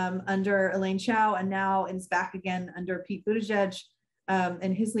under Elaine Chao, and now is back again under Pete Buttigieg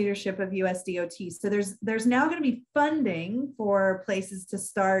and his leadership of USDOT. So there's now going to be funding for places to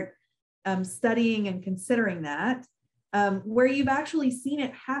start studying and considering that. Where you've actually seen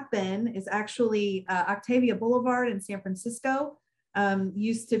it happen is actually Octavia Boulevard in San Francisco.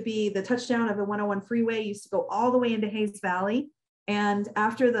 Used to be the touchdown of the 101 freeway, used to go all the way into Hayes Valley. And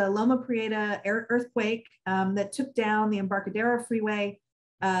after the Loma Prieta earthquake that took down the Embarcadero freeway,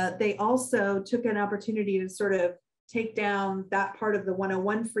 they also took an opportunity to sort of take down that part of the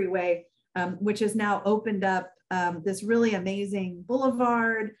 101 freeway, which has now opened up this really amazing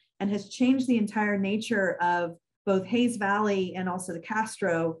boulevard and has changed the entire nature of both Hayes Valley and also the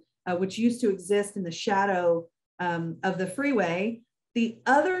Castro, which used to exist in the shadow of the freeway. The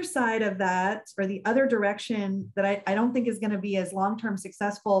other side of that, or the other direction that I don't think is going to be as long-term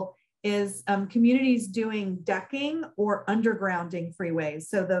successful, is communities doing decking or undergrounding freeways.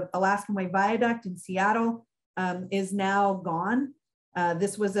 So the Alaskan Way Viaduct in Seattle is now gone.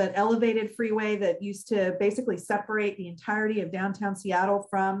 This was an elevated freeway that used to basically separate the entirety of downtown Seattle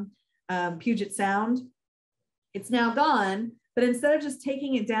from Puget Sound. It's now gone, but instead of just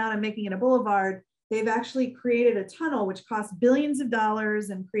taking it down and making it a boulevard, they've actually created a tunnel which cost billions of dollars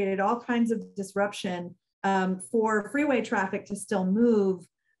and created all kinds of disruption for freeway traffic to still move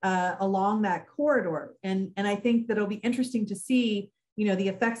along that corridor. And I think that it'll be interesting to see, the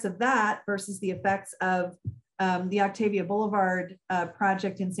effects of that versus the effects of the Octavia Boulevard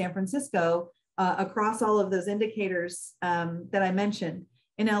project in San Francisco across all of those indicators that I mentioned.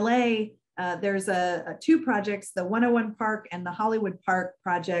 In LA, there's two projects, the 101 Park and the Hollywood Park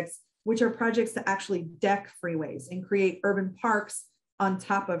projects, which are projects that actually deck freeways and create urban parks on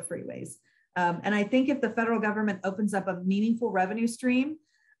top of freeways. And I think if the federal government opens up a meaningful revenue stream,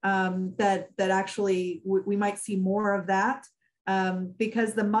 that actually we might see more of that,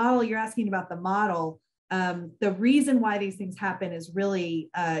 because the model, you're asking about the model, the reason why these things happen is really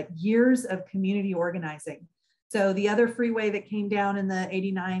years of community organizing. So the other freeway that came down in the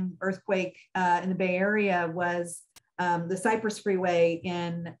 '89 earthquake in the Bay Area was the Cypress Freeway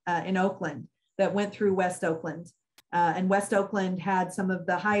in Oakland that went through West Oakland. And West Oakland had some of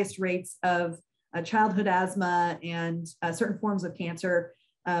the highest rates of childhood asthma and certain forms of cancer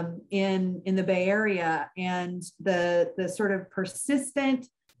in the Bay Area. And the sort of persistent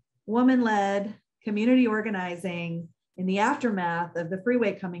woman-led community organizing in the aftermath of the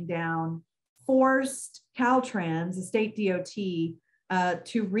freeway coming down forced Caltrans, the state DOT,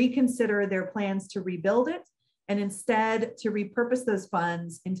 to reconsider their plans to rebuild it, and instead to repurpose those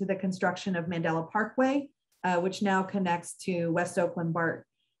funds into the construction of Mandela Parkway, which now connects to West Oakland BART.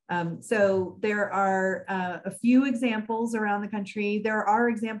 So there are a few examples around the country. There are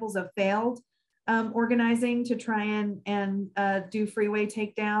examples of failed organizing to try and do freeway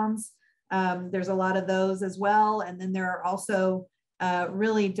takedowns. There's a lot of those as well. And then there are also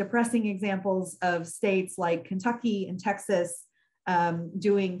really depressing examples of states like Kentucky and Texas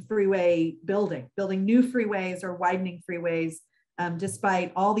doing freeway building new freeways or widening freeways,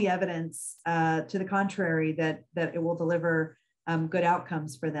 despite all the evidence to the contrary that it will deliver good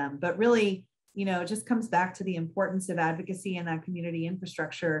outcomes for them. But really, it just comes back to the importance of advocacy and that community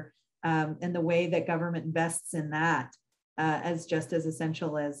infrastructure, and the way that government invests in that as just as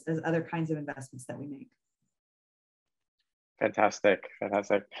essential as other kinds of investments that we make. Fantastic.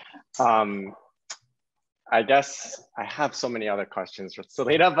 I guess I have so many other questions for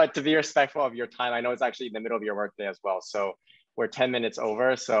Seleta, but to be respectful of your time, I know it's actually in the middle of your workday as well. So we're 10 minutes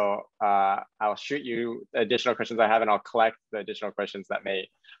over. So I'll shoot you additional questions I have, and I'll collect the additional questions that may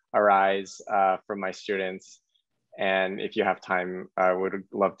arise from my students. And if you have time, I would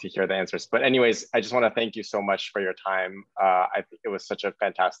love to hear the answers. But anyways, I just want to thank you so much for your time. I think it was such a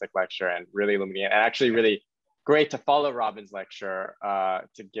fantastic lecture and really illuminating, and actually really great to follow Robin's lecture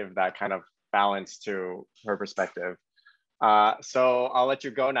to give that kind of balance to her perspective. So I'll let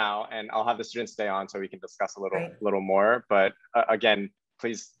you go now, and I'll have the students stay on so we can discuss a little more. But again,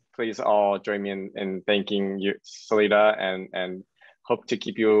 please all join me in thanking you, Seleta, and hope to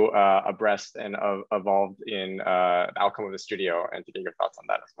keep you abreast and evolved in the outcome of the studio, and to get your thoughts on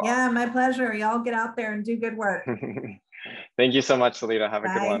that as well. Yeah, my pleasure. Y'all get out there and do good work. Thank you so much, Seleta. Have a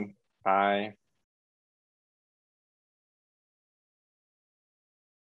Bye. good one. Bye.